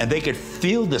 and they could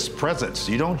feel this presence.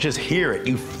 You don't just hear it,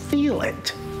 you feel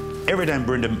it. Every time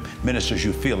Brenda ministers,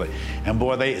 you feel it. And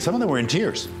boy, some of them were in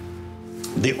tears.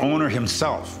 The owner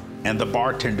himself and the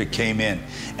bartender came in,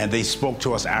 and they spoke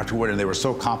to us afterward, and they were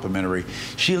so complimentary.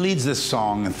 She leads this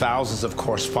song, and thousands, of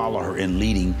course, follow her in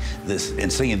leading this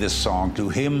and singing this song. To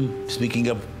Him, speaking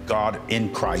of God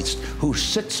in Christ, who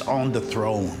sits on the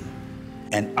throne,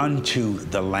 and unto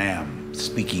the Lamb,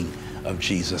 speaking of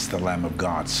Jesus, the Lamb of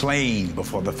God, slain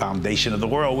before the foundation of the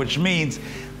world, which means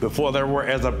before there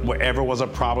ever was a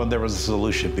problem, there was a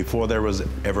solution. Before there was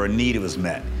ever a need, it was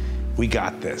met. We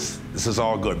got this. This is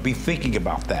all good. Be thinking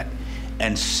about that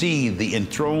and see the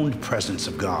enthroned presence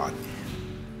of God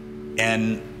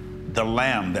and the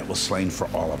Lamb that was slain for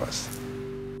all of us.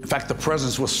 In fact, the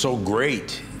presence was so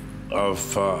great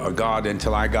of God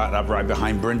until I got up right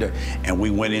behind Brenda, and we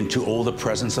went into, oh, the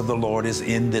presence of the Lord is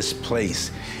in this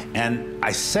place. And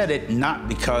I said it not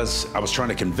because I was trying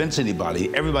to convince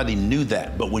anybody. Everybody knew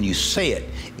that. But when you say it,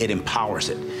 it empowers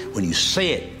it. When you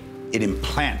say it, it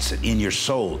implants it in your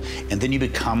soul. And then you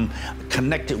become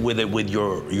connected with it with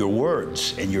your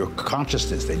words and your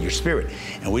consciousness and your spirit.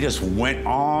 And we just went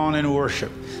on in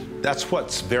worship. That's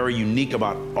what's very unique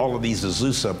about all of these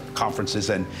AZUSA conferences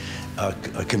and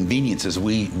conveniences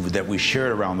that we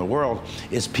shared around the world,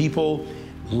 is people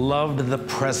loved the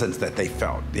presence that they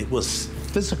felt. It was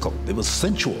physical, it was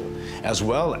sensual, as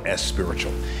well as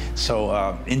spiritual. So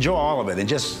enjoy all of it, and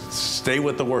just stay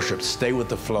with the worship, stay with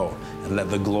the flow, and let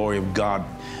the glory of God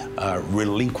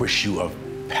relinquish you of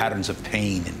patterns of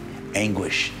pain and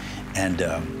anguish and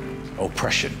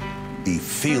oppression. Be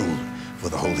filled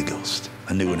with the Holy Ghost,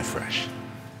 anew and afresh.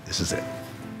 This is it.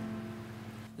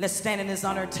 Let's stand in His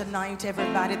honor tonight,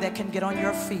 everybody that can get on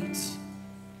your feet.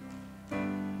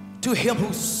 To Him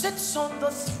who sits on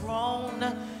the throne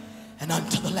and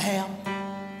unto the Lamb,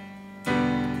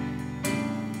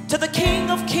 to the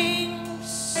King of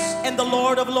Kings and the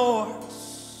Lord of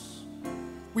Lords,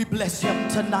 we bless Him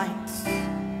tonight.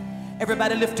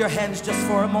 Everybody lift your hands just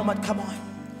for a moment. Come on.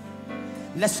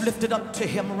 Let's lift it up to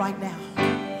Him right now.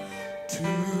 To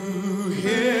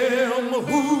Him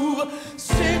who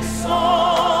sits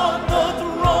on the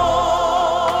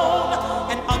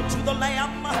throne and unto the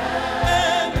Lamb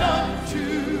and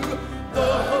unto the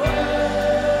Lamb,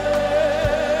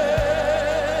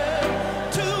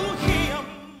 to Him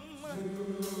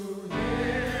who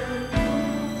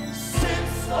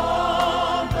sits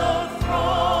on the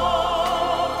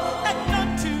throne and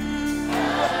unto the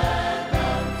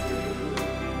Lamb.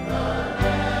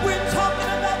 We're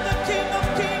talking about the King of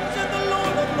Kings and the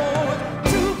Lord of Lords.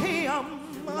 To Him.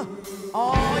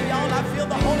 Oh, y'all, I feel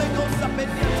the Holy Ghost up in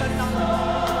here tonight.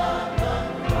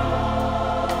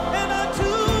 And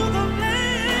unto the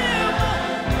Lamb.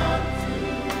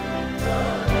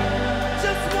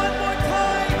 Just one more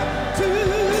time. To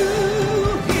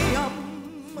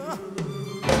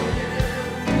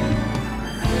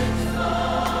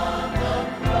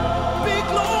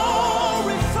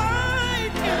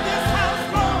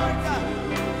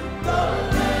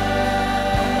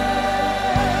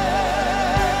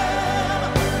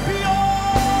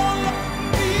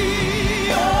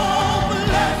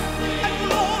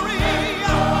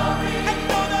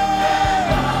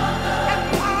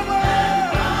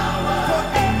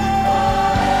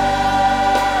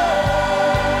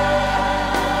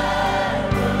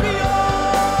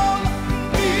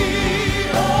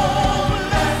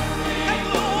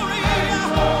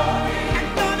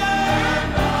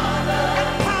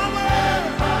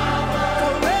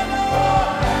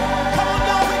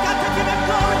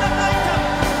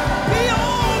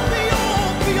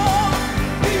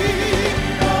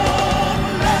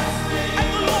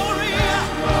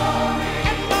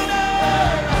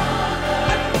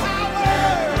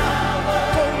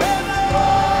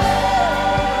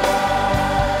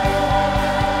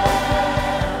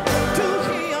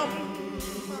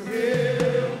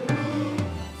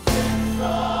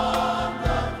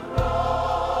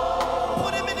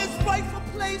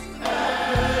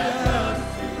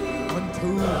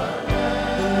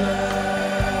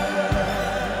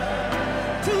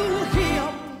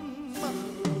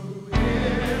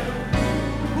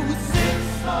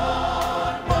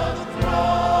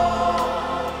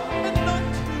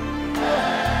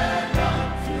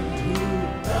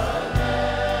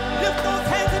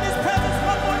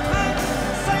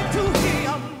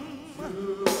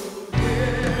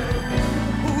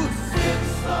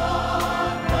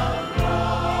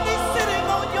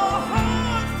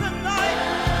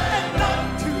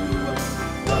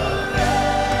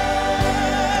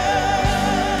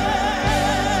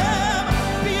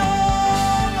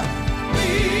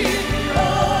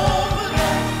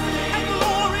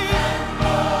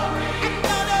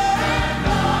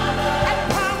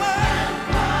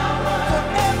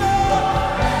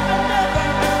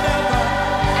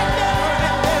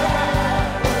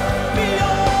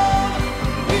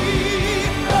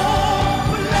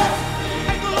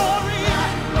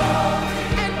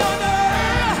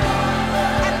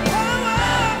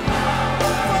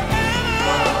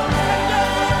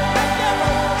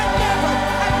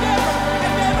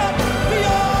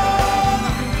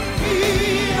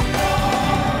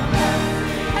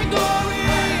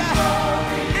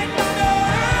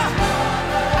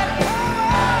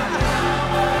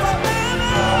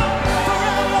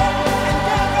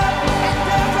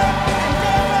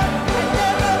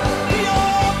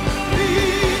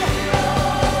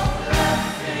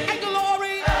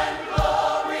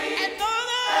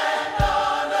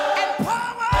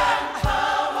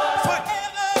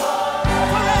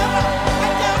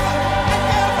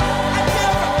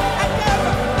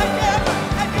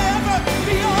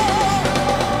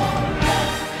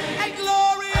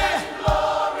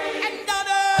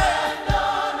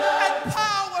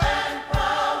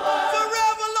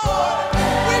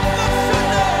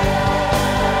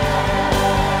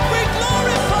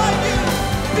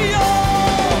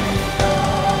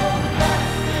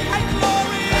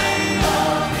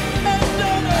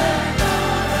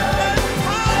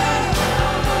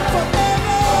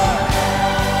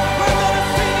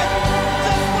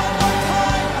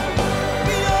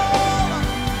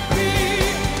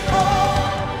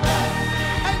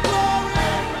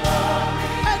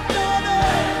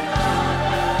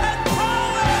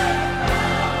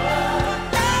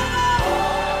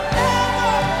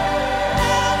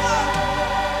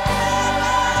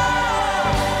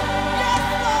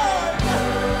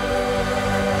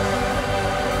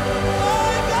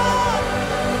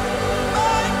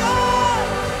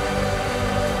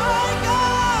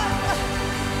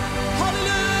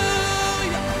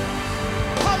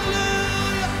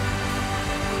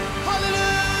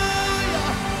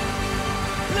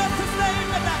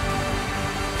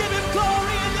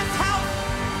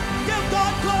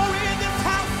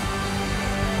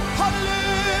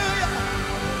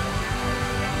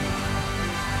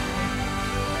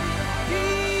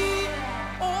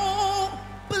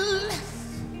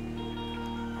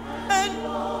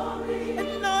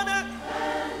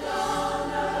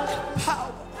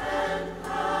power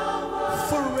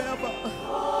forever.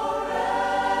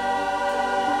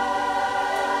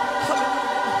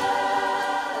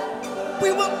 Hallelujah. We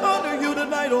will honor you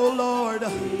tonight, oh Lord.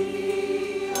 And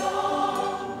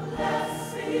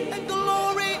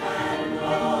glory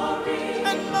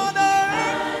and honor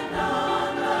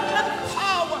and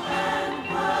power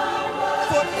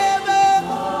forever.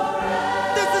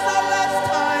 This is our last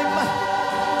time.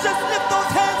 Just lift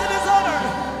those hands in his honor.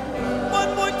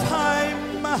 One more time.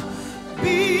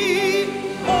 Be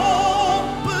all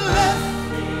blessed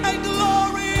and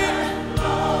glory.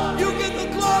 You get the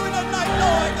glory tonight,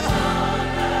 Lord.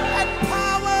 And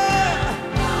power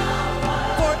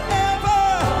forever,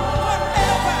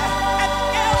 forever, and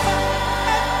ever,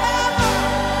 and ever,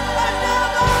 and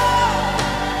ever.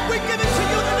 We give it to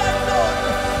you tonight, Lord.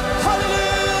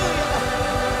 Hallelujah.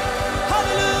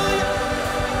 Hallelujah.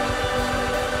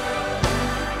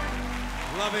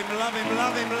 Love him, love him,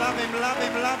 love him, love him, love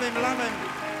him, love him, love him.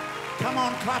 Come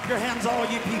on, clap your hands, all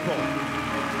you people.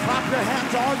 Clap your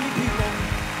hands, all you people.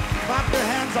 Clap your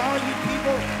hands, all you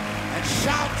people. And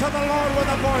shout to the Lord with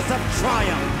a voice of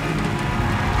triumph.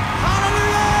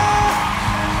 Hallelujah!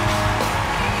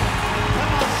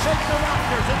 Come on, shake the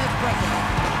rafters in his presence.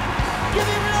 Give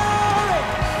him glory!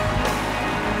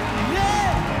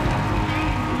 Yeah!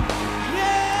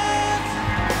 Yes!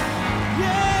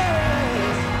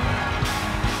 Yes!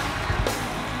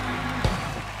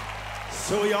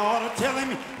 So you ought to tell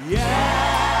him, yes!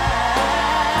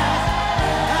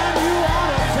 And you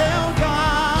ought to tell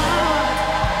God.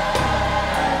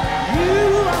 You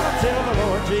ought to tell the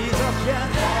Lord Jesus, yes.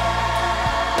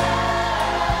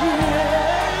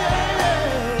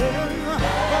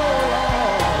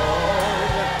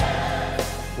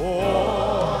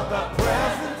 For the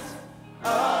presence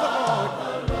of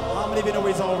the Lord. How many of you know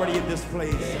he's already in this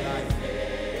place tonight?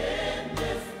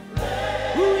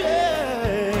 Ooh,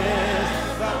 yes,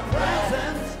 the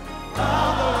presence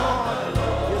of the Lord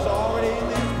is already in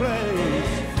this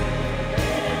place.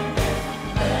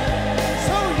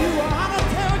 So you ought to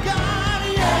tell God,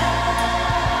 yeah.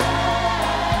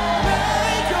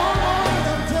 Make your voice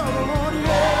and tell the Lord, yeah.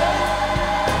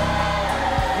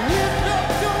 Lift up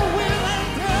your will and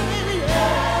tell him,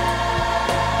 yeah.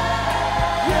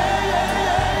 Yeah, yeah,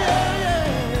 yeah, yeah, yeah.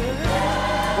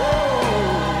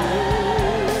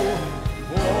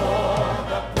 Oh,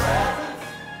 the presence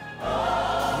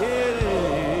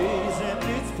is in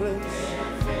this place.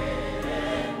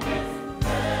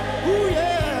 Ooh,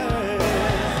 yes,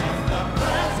 the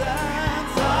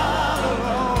presence of the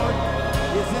Lord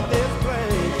is in this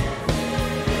place.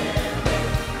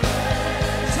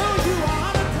 So you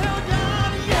ought to tell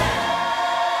God, yeah.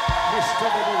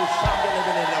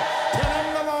 Tell him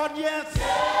the Lord, yes.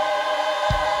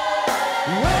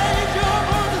 Raise your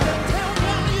voices and tell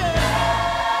God,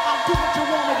 yeah. I'll do what you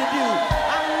want me to do.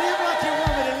 I'll live like you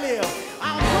want me to live.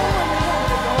 I'll go where you want me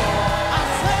to go.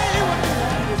 I'll say what you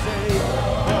want me to say.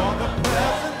 For the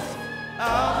presence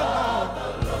of the Lord.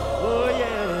 Oh,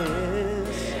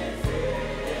 yes.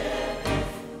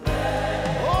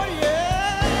 Oh,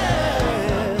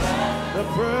 yes. The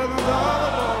presence of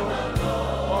the Lord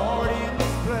already in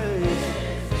this place.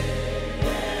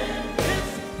 This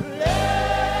place.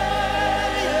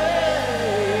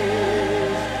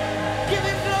 Give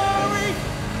him glory.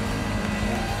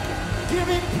 Give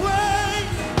him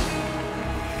praise.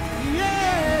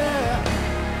 Yeah.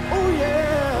 Oh,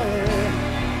 yeah.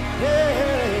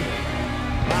 Yeah.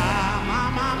 My.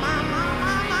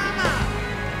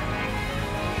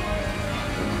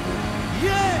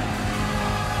 Yeah.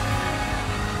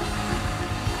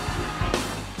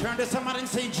 Turn to somebody and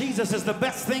say, Jesus is the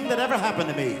best thing that ever happened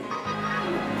to me.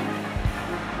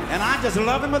 And I just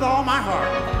love him with all my heart.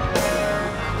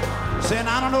 Saying,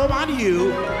 I don't know about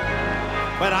you,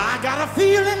 but I got a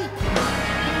feeling.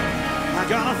 I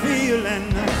got a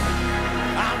feeling.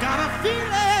 I got a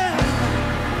feeling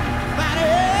that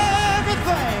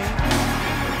everything,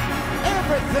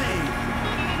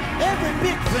 every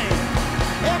big thing,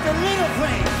 every little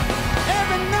thing,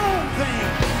 every known thing,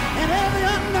 and every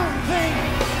unknown thing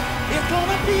is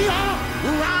gonna be all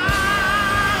right.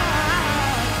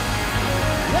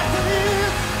 Yes, it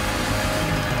is.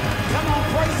 Come on,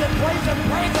 praise him, praise him,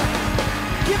 praise him.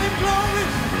 Give him glory.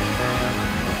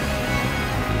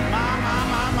 My.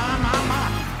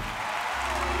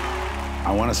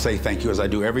 I want to say thank you, as I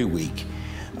do every week,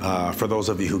 for those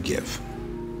of you who give.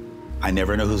 I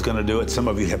never know who's going to do it. Some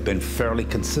of you have been fairly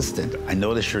consistent. I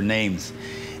notice your names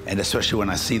And especially when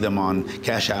I see them on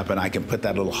Cash App and I can put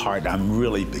that little heart, I'm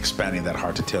really expanding that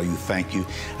heart to tell you thank you.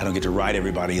 I don't get to write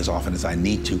everybody as often as I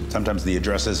need to. Sometimes the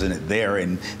address isn't there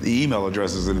and the email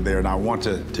address isn't there, and I want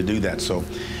to do that. So,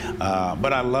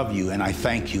 but I love you and I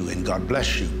thank you and God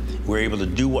bless you. We're able to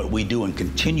do what we do and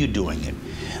continue doing it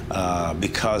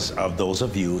because of those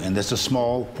of you, and that's a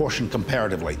small portion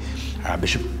comparatively.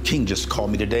 Bishop King just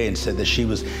called me today and said that she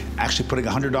was actually putting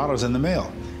 $100 in the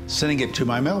mail, sending it to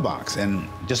my mailbox, and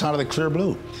just out of the clear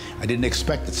blue. I didn't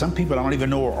expect it. Some people I don't even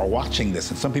know are watching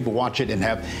this, and some people watch it and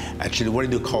have, actually, what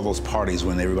do you call those parties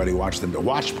when everybody watches them? The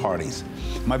watch parties.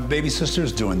 My baby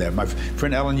sister's doing that. My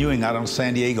friend Ellen Ewing out in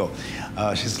San Diego,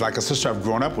 she's like a sister, I've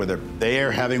grown up with her.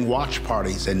 They're having watch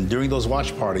parties, and during those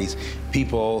watch parties,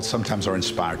 people sometimes are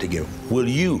inspired to give. Will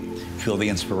you feel the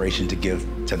inspiration to give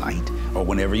tonight or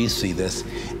whenever you see this?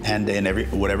 And in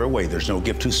whatever way, there's no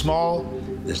gift too small,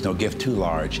 there's no gift too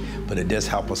large, but it does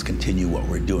help us continue what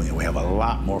we're doing, and we have a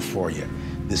lot more for you.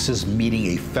 This is meeting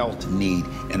a felt need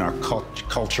in our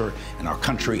culture, in our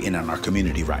country, and in our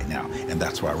community right now, and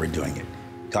that's why we're doing it.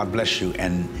 God bless you,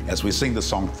 and as we sing the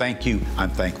song, thank you, I'm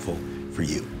thankful for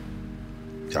you.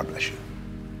 God bless you.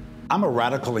 I'm a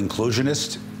radical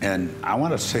inclusionist, and I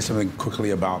want to say something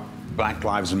quickly about Black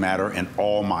Lives Matter and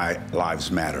All My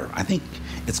Lives Matter. I think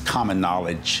it's common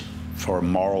knowledge for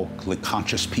morally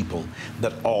conscious people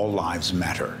that all lives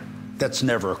matter. That's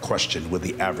never a question with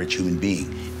the average human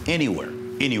being, anywhere,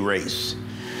 any race.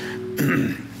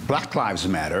 Black Lives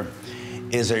Matter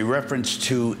is a reference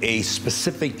to a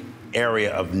specific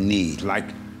area of need. Like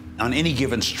on any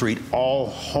given street, all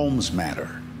homes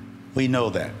matter. We know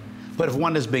that. But if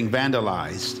one is being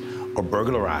vandalized or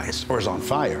burglarized or is on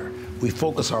fire, we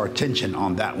focus our attention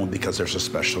on that one because there's a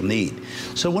special need.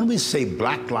 So when we say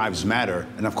Black Lives Matter,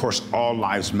 and of course all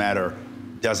lives matter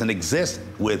doesn't exist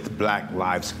with Black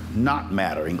lives not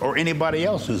mattering or anybody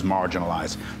else who's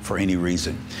marginalized for any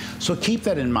reason. So keep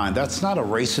that in mind. That's not a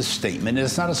racist statement.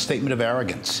 It's not a statement of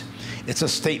arrogance. It's a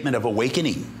statement of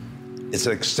awakening. It's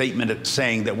a statement of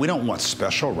saying that we don't want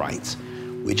special rights.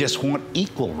 We just want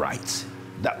equal rights.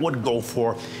 That would go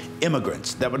for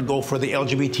immigrants. That would go for the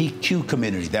LGBTQ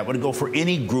community. That would go for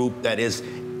any group that is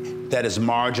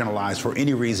marginalized for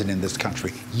any reason in this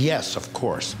country. Yes, of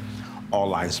course, all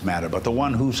lives matter, but the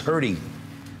one who's hurting,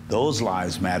 those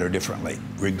lives matter differently,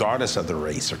 regardless of the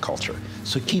race or culture.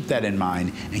 So keep that in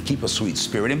mind and keep a sweet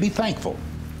spirit and be thankful.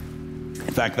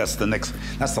 In fact, that's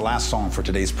the last song for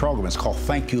today's program. It's called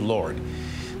Thank You, Lord.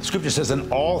 The scripture says,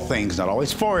 in all things, not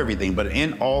always for everything, but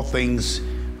in all things,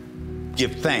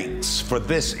 give thanks, for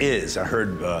this is, I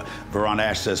heard Veron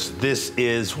Ash says, this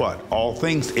is what? All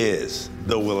things is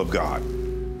the will of God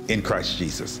in Christ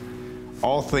Jesus.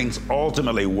 All things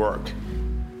ultimately work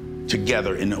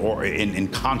together in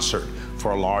concert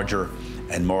for a larger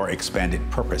and more expanded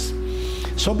purpose.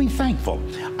 So be thankful.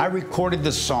 I recorded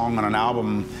this song on an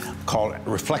album called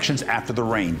Reflections After the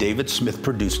Rain. David Smith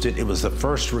produced it. It was the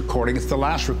first recording. It's the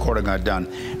last recording I've done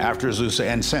after AZUSA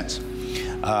and since.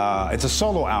 It's a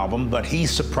solo album, but he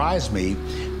surprised me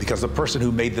because the person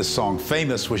who made this song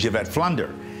famous was Yvette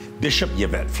Flunder, Bishop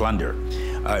Yvette Flunder.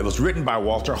 It was written by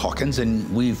Walter Hawkins, and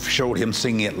we've showed him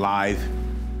singing it live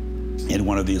in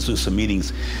one of the AZUSA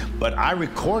meetings. But I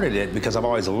recorded it because I've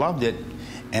always loved it,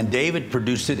 and David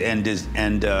produced it and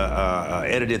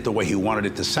edited it the way he wanted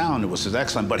it to sound. It was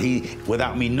excellent, but he,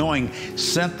 without me knowing,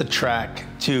 sent the track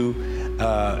to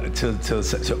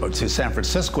San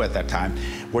Francisco at that time,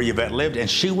 where Yvette lived, and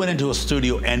she went into a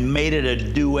studio and made it a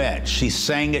duet. She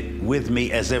sang it with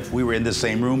me as if we were in the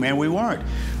same room, and we weren't.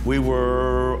 We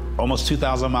were almost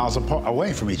 2,000 miles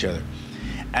away from each other.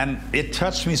 And it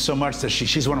touched me so much that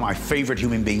she's one of my favorite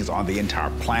human beings on the entire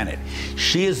planet.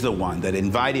 She is the one that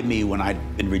invited me when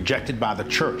I'd been rejected by the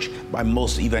church, by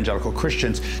most evangelical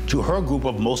Christians, to her group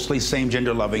of mostly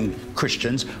same-gender loving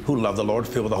Christians who love the Lord,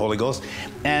 filled with the Holy Ghost,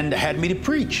 and had me to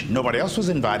preach. Nobody else was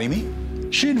inviting me.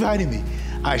 She invited me.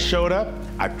 I showed up,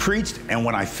 I preached, and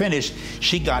when I finished,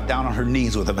 she got down on her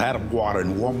knees with a vat of water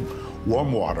and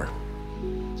warm water,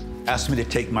 asked me to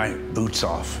take my boots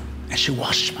off, and she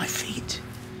washed my feet.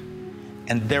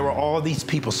 And there were all these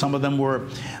people. Some of them were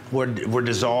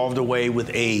dissolved away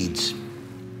with AIDS,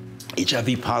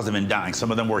 HIV positive and dying.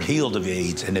 Some of them were healed of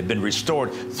AIDS and had been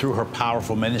restored through her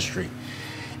powerful ministry.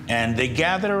 And they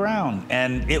gathered around,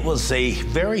 and it was a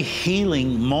very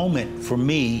healing moment for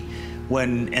me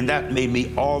and that made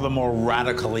me all the more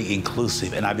radically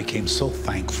inclusive. And I became so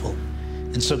thankful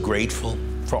and so grateful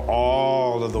for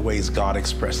all of the ways God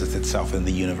expresses itself in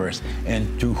the universe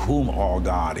and through whom all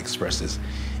God expresses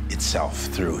itself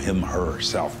through him,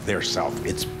 herself, their self.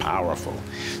 It's powerful.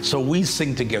 So we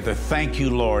sing together, thank you,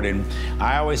 Lord. And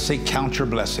I always say, count your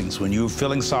blessings. When you're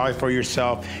feeling sorry for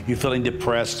yourself, you're feeling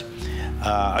depressed,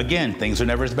 again, things are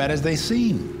never as bad as they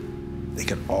seem. They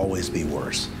can always be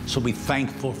worse. So be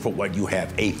thankful for what you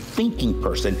have. A thinking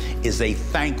person is a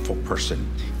thankful person.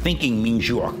 Thinking means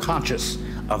you are conscious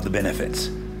of the benefits.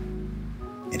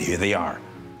 And here they are.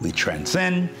 We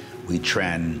transcend, we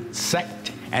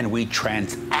transect, and we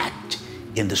transact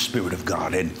in the Spirit of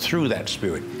God. And through that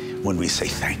Spirit, when we say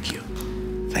thank you,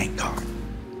 thank God.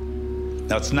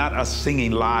 Now, it's not us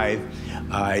singing live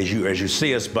as you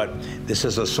see us, but this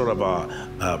is a sort of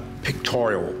a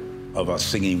pictorial of us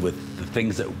singing with the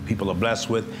things that people are blessed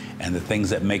with and the things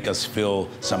that make us feel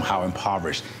somehow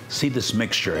impoverished. See this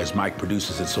mixture as Mike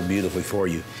produces it so beautifully for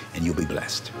you, and you'll be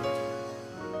blessed.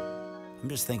 I'm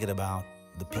just thinking about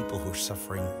the people who are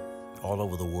suffering all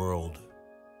over the world.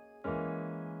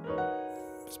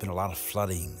 There's been a lot of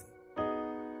flooding.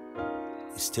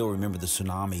 You still remember the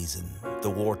tsunamis and the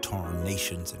war-torn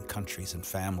nations and countries and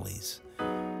families.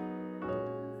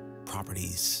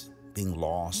 Properties being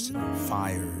lost and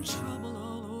fires,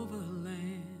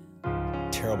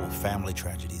 and terrible family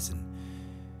tragedies, and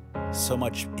so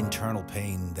much internal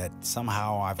pain that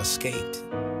somehow I've escaped.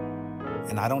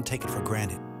 And I don't take it for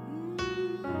granted.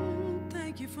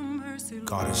 Thank you for mercy, Lord.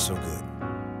 God is so good.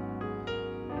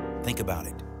 Think about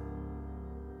it.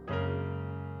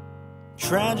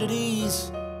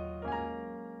 Tragedies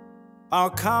are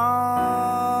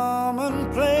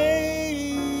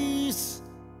commonplace.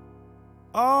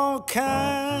 All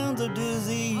kinds of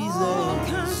diseases. All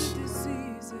kinds of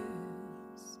diseases.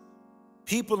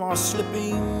 People are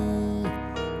slipping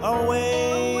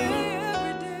away.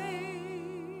 Every day.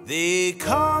 The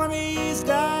economy's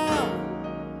down.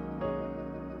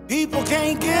 People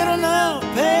can't get enough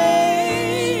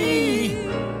pay.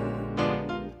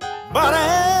 But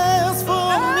as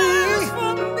for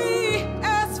me,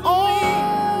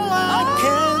 all I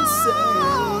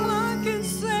can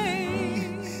say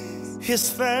is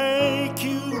thank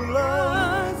you,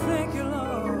 Lord. Thank you,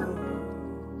 Lord,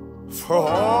 for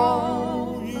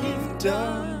all you've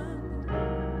done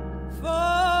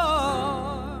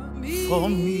for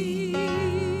me.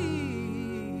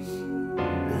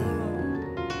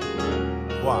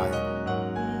 Why?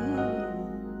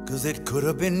 'Cause it could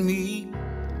have been me.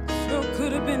 Sure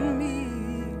could have been me.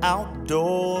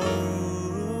 Outdoors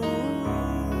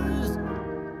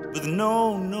with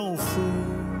no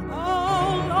food.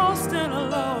 All lost and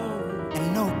alone.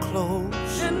 And no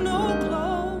clothes. And no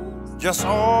clothes. Just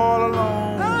all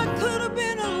alone. I could have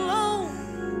been alone.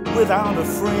 Without a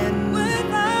friend.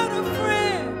 Without a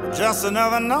friend. Just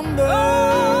another number.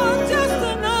 Oh, just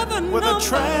another with number. A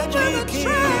tragic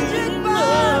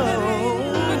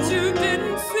But you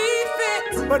didn't see fit.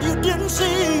 But you didn't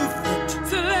see fit.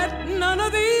 To let none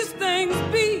of these things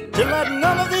be. To let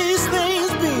none of these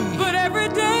things be. But every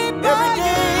day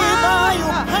by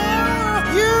your power,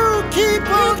 you keep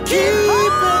on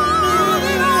keeping me.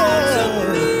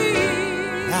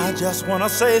 I just want to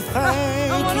say thank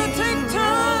you. I want to take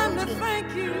time to thank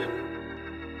you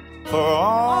for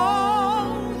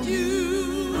all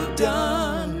you've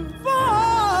done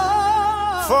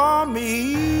for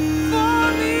me.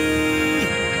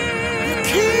 You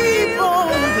keep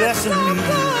on blessing me,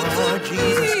 Lord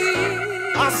Jesus.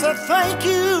 I said thank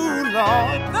you,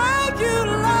 Lord. Thank you,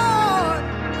 Lord,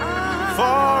 for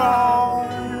all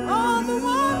the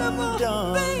wonderful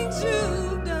things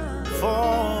you've done for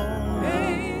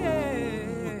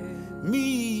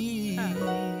me.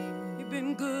 You've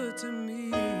been good to me.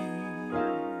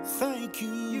 Thank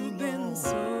you, You've been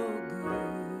so good.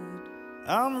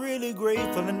 I'm really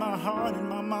grateful in my heart, in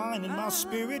my mind, in my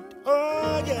spirit.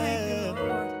 Oh, yeah.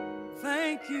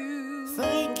 Thank you.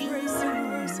 Thank you. Grace and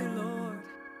mercy, Lord.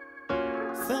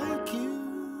 Thank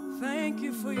you. Thank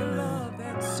you for your love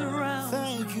that surrounds.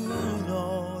 Thank you,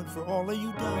 Lord, for all that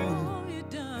you've done. All you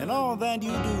done. And all that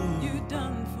you do. You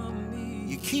done for me.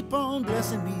 You keep on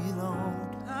blessing me, Lord.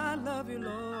 I love you,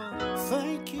 Lord.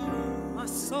 Thank you. My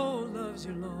soul loves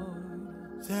you, Lord.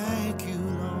 Thank you,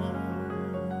 Lord.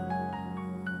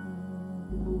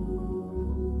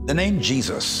 The name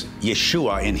Jesus,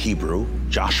 Yeshua in Hebrew,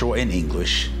 Joshua in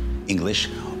English,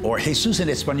 or Jesus in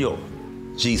Espanol,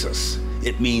 Jesus.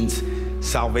 It means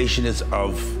salvation is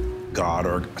of God,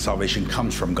 or salvation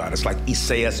comes from God. It's like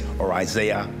Isaiah or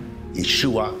Isaiah,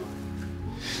 Yeshua.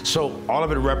 So all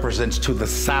of it represents to the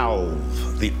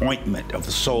salve, the ointment of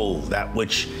the soul, that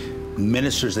which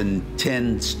ministers and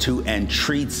tends to and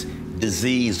treats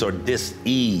disease or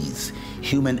dis-ease,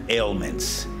 human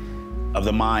ailments. of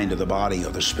the mind, of the body,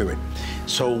 of the spirit.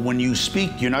 So when you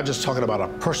speak, you're not just talking about a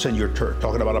person, you're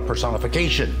talking about a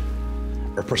personification,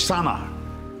 or persona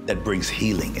that brings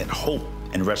healing and hope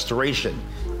and restoration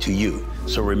to you.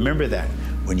 So remember that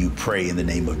when you pray in the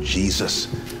name of Jesus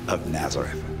of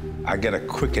Nazareth. I get a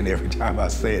quicken every time I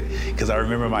say it, because I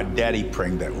remember my daddy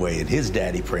praying that way, and his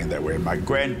daddy praying that way, and my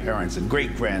grandparents and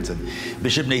great-grands, and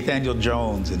Bishop Nathaniel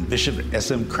Jones, and Bishop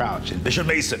S.M. Crouch, and Bishop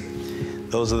Mason.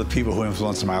 Those are the people who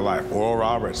influenced my life. Oral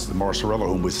Roberts, the more Cerullo,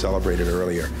 whom we celebrated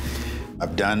earlier.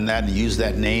 I've done that and used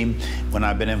that name when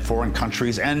I've been in foreign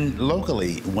countries and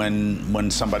locally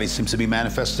when somebody seems to be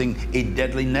manifesting a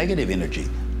deadly negative energy,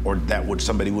 or that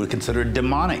somebody would consider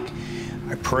demonic.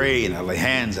 I pray and I lay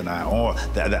hands and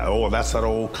that's that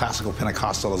old classical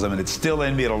Pentecostalism, and it's still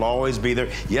in me. It'll always be there.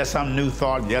 Yes, I'm new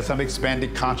thought. Yes, I'm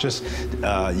expanded conscious.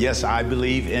 Yes, I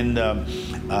believe in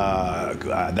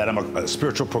that I'm a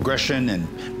spiritual progression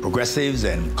and progressives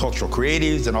and cultural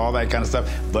creatives and all that kind of stuff.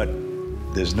 But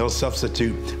there's no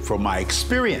substitute for my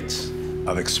experience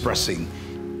of expressing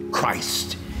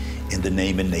Christ in the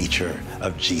name and nature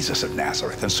of Jesus of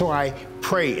Nazareth. And so I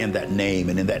pray in that name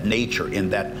and in that nature, in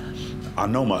that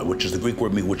anoma, which is the Greek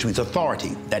word which means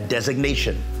authority, that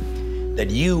designation, that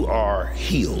you are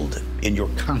healed in your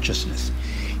consciousness,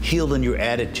 healed in your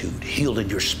attitude, healed in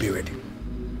your spirit,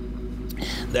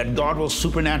 that God will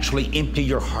supernaturally empty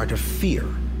your heart of fear,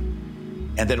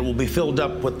 and that it will be filled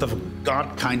up with the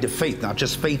God kind of faith, not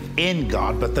just faith in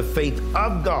God, but the faith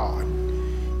of God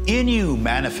in you,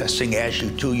 manifesting as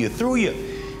you, to you, through you,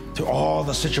 to all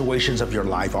the situations of your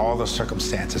life, all the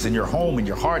circumstances, in your home, in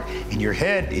your heart, in your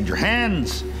head, in your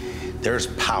hands. There's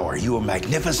power. You are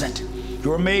magnificent.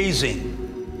 You're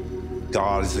amazing.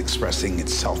 God is expressing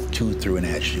itself to, through, and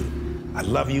as you. I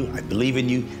love you. I believe in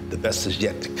you. The best is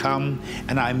yet to come.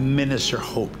 And I minister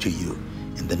hope to you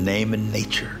in the name and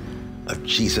nature of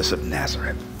Jesus of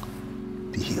Nazareth.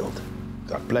 Be healed.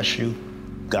 God bless you.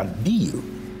 God be you.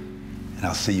 And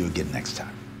I'll see you again next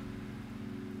time.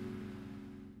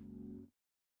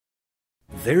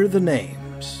 They're the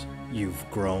names you've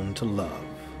grown to love.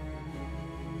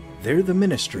 They're the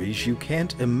ministries you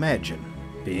can't imagine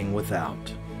being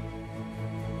without.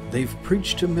 They've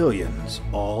preached to millions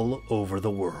all over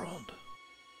the world.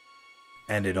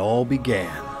 And it all began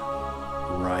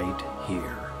right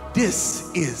here.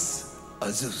 This is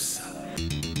AZUSA.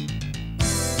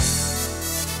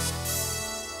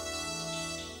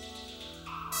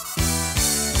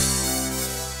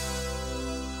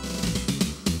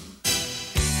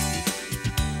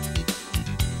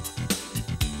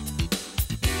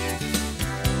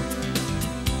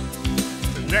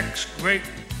 Next great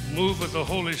move of the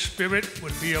Holy Spirit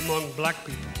would be among black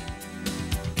people.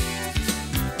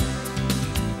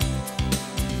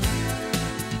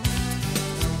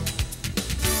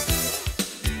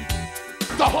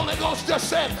 The Holy Ghost just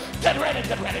said, get ready,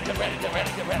 get ready, get ready, get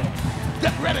ready, get ready.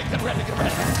 Get ready, get ready, get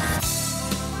ready.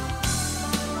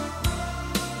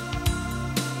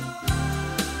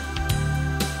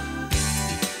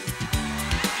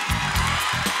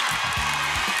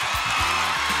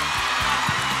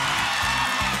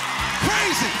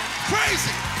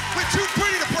 Crazy, we're too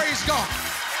pretty to praise God.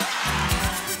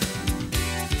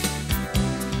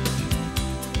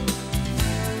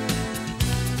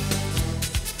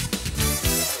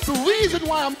 The reason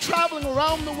why I'm traveling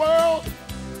around the world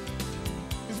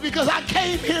is because I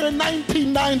came here in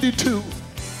 1992,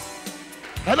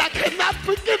 and I cannot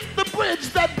forget the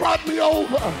bridge that brought me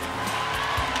over.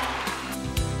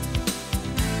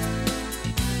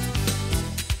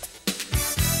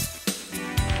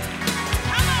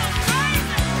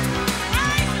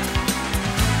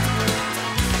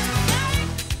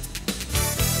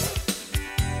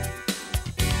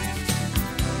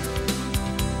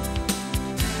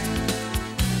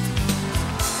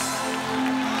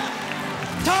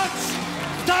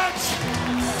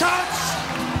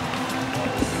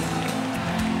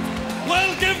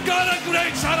 Well, give God a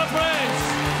great shout of praise.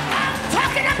 I'm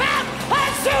talking about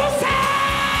AZUSA!